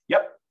mortgage?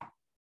 Yep,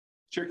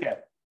 sure can.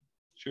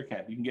 Sure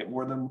can. You can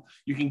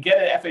get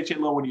an FHA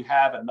loan when you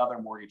have another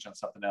mortgage on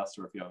something else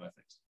or a few other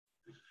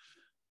things.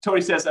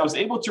 Tony says, I was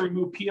able to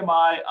remove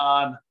PMI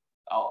on,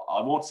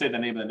 I won't say the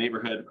name of the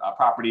neighborhood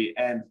property,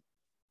 and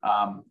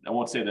I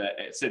won't say the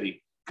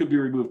city, could be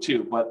removed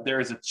too, but there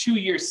is a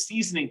 2-year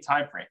seasoning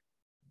time frame.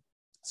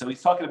 So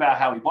he's talking about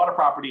how he bought a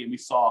property and we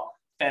saw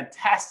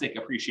fantastic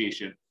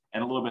appreciation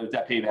and a little bit of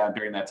debt pay down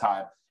during that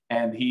time.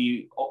 And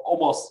he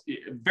almost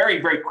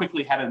very, very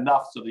quickly had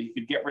enough so that he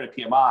could get rid of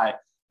PMI.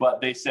 But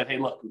they said, hey,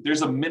 look,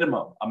 there's a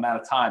minimum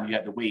amount of time you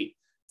had to wait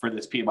for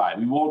this PMI.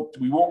 We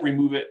won't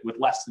remove it with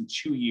less than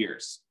 2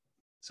 years.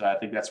 So I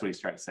think that's what he's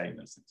trying to say in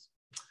those things.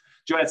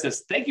 Joanne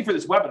says, thank you for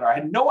this webinar. I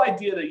had no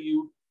idea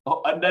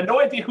I had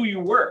no idea who you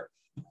were.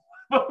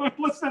 But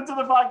listening to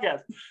the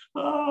podcast.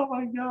 Oh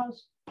my gosh.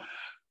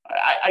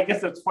 I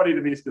guess that's funny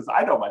to me because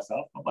I know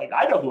myself. I'm like,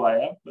 I know who I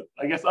am, but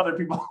I guess other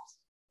people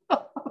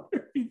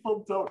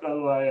don't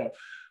know who I am.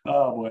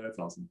 Oh boy, that's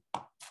awesome.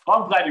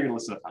 Well, I'm glad you're going to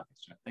listen to the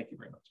podcast, John. Thank you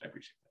very much. I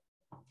appreciate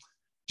that.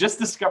 Just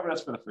discovered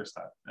us for the first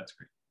time. That's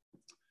great.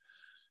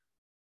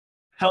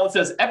 Helen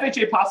says,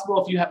 FHA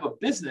possible if you have a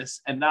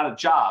business and not a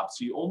job,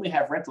 so you only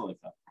have rental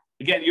income.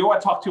 Again, you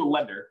want to talk to a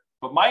lender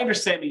But my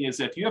understanding is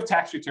if you have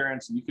tax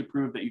returns and you can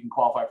prove that you can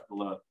qualify for the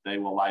loan, they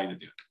will allow you to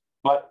do it.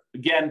 But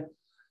again,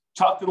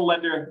 talk to the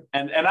lender.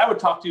 And I would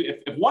talk to,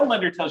 if one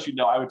lender tells you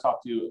no, I would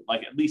talk to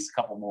like at least a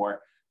couple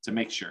more to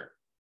make sure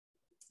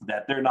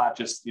that they're not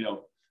just,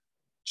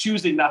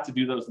 choosing not to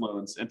do those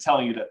loans and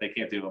telling you that they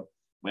can't do them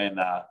when,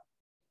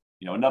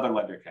 another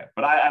lender can.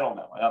 But I don't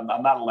know.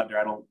 I'm not a lender.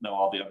 I don't know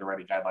all the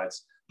underwriting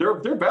guidelines. They're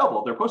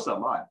available. They're posted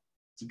online.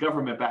 It's a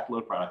government-backed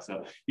loan product.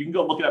 So you can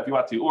go look it up if you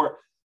want to. Or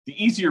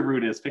the easier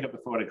route is pick up the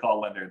phone and call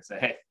a lender and say,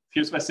 hey,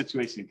 here's my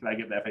situation. Can I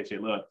get an FHA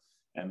loan?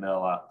 And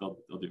they'll do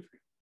it for you.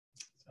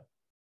 So.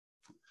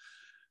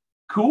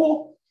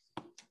 Cool.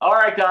 All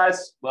right,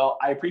 guys. Well,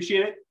 I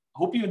appreciate it.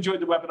 Hope you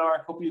enjoyed the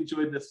webinar. Hope you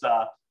enjoyed this,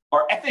 our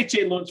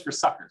FHA Loans for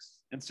Suckers.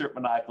 Insert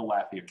maniacal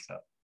laugh here. So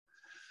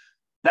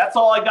that's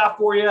all I got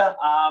for you.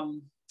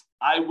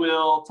 I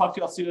will talk to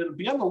you all soon.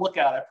 Be on the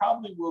lookout. I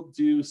probably will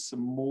do some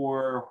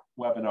more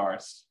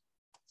webinars.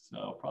 So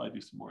I'll probably do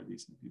some more of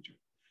these in the future.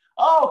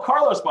 Oh,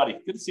 Carlos, buddy.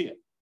 Good to see you.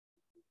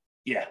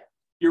 Yeah,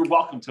 you're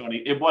welcome,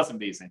 Tony. It was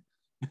amazing.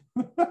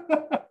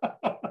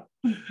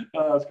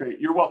 That's great.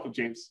 You're welcome,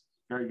 James.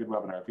 Very good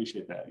webinar. I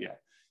appreciate that. Yeah,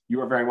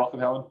 you are very welcome,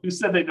 Helen. Who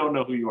said they don't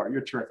know who you are?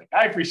 You're terrific.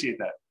 I appreciate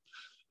that.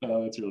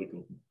 That's really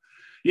cool.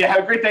 Yeah,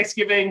 have a great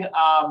Thanksgiving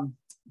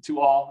to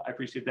all. I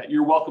appreciate that.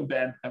 You're welcome,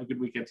 Ben. Have a good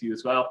weekend to you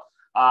as well.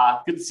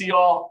 Good to see you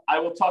all. I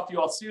will talk to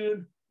you all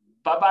soon.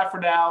 Bye-bye for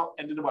now.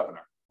 End of the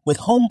webinar. With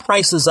home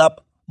prices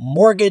up,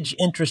 mortgage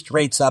interest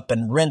rates up,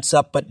 and rents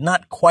up, but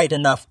not quite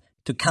enough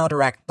to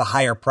counteract the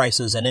higher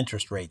prices and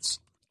interest rates.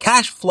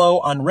 Cash flow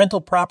on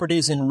rental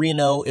properties in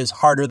Reno is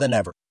harder than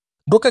ever.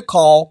 Book a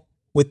call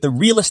with the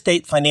Real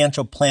Estate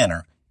Financial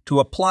Planner to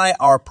apply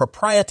our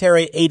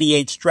proprietary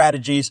 88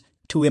 strategies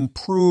to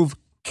improve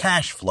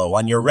cash flow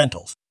on your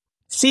rentals.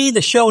 See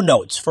the show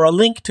notes for a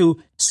link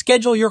to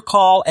schedule your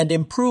call and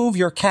improve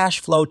your cash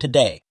flow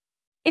today.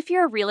 If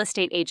you're a real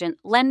estate agent,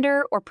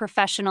 lender, or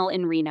professional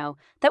in Reno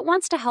that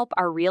wants to help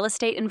our real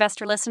estate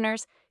investor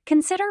listeners,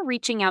 consider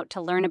reaching out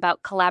to learn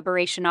about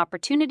collaboration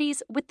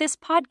opportunities with this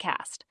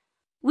podcast.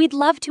 We'd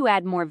love to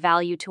add more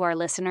value to our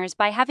listeners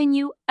by having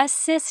you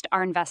assist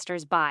our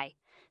investors buy,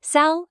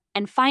 sell,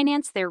 and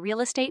finance their real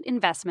estate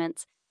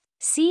investments.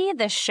 See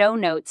the show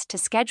notes to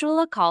schedule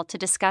a call to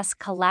discuss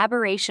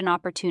collaboration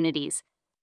opportunities.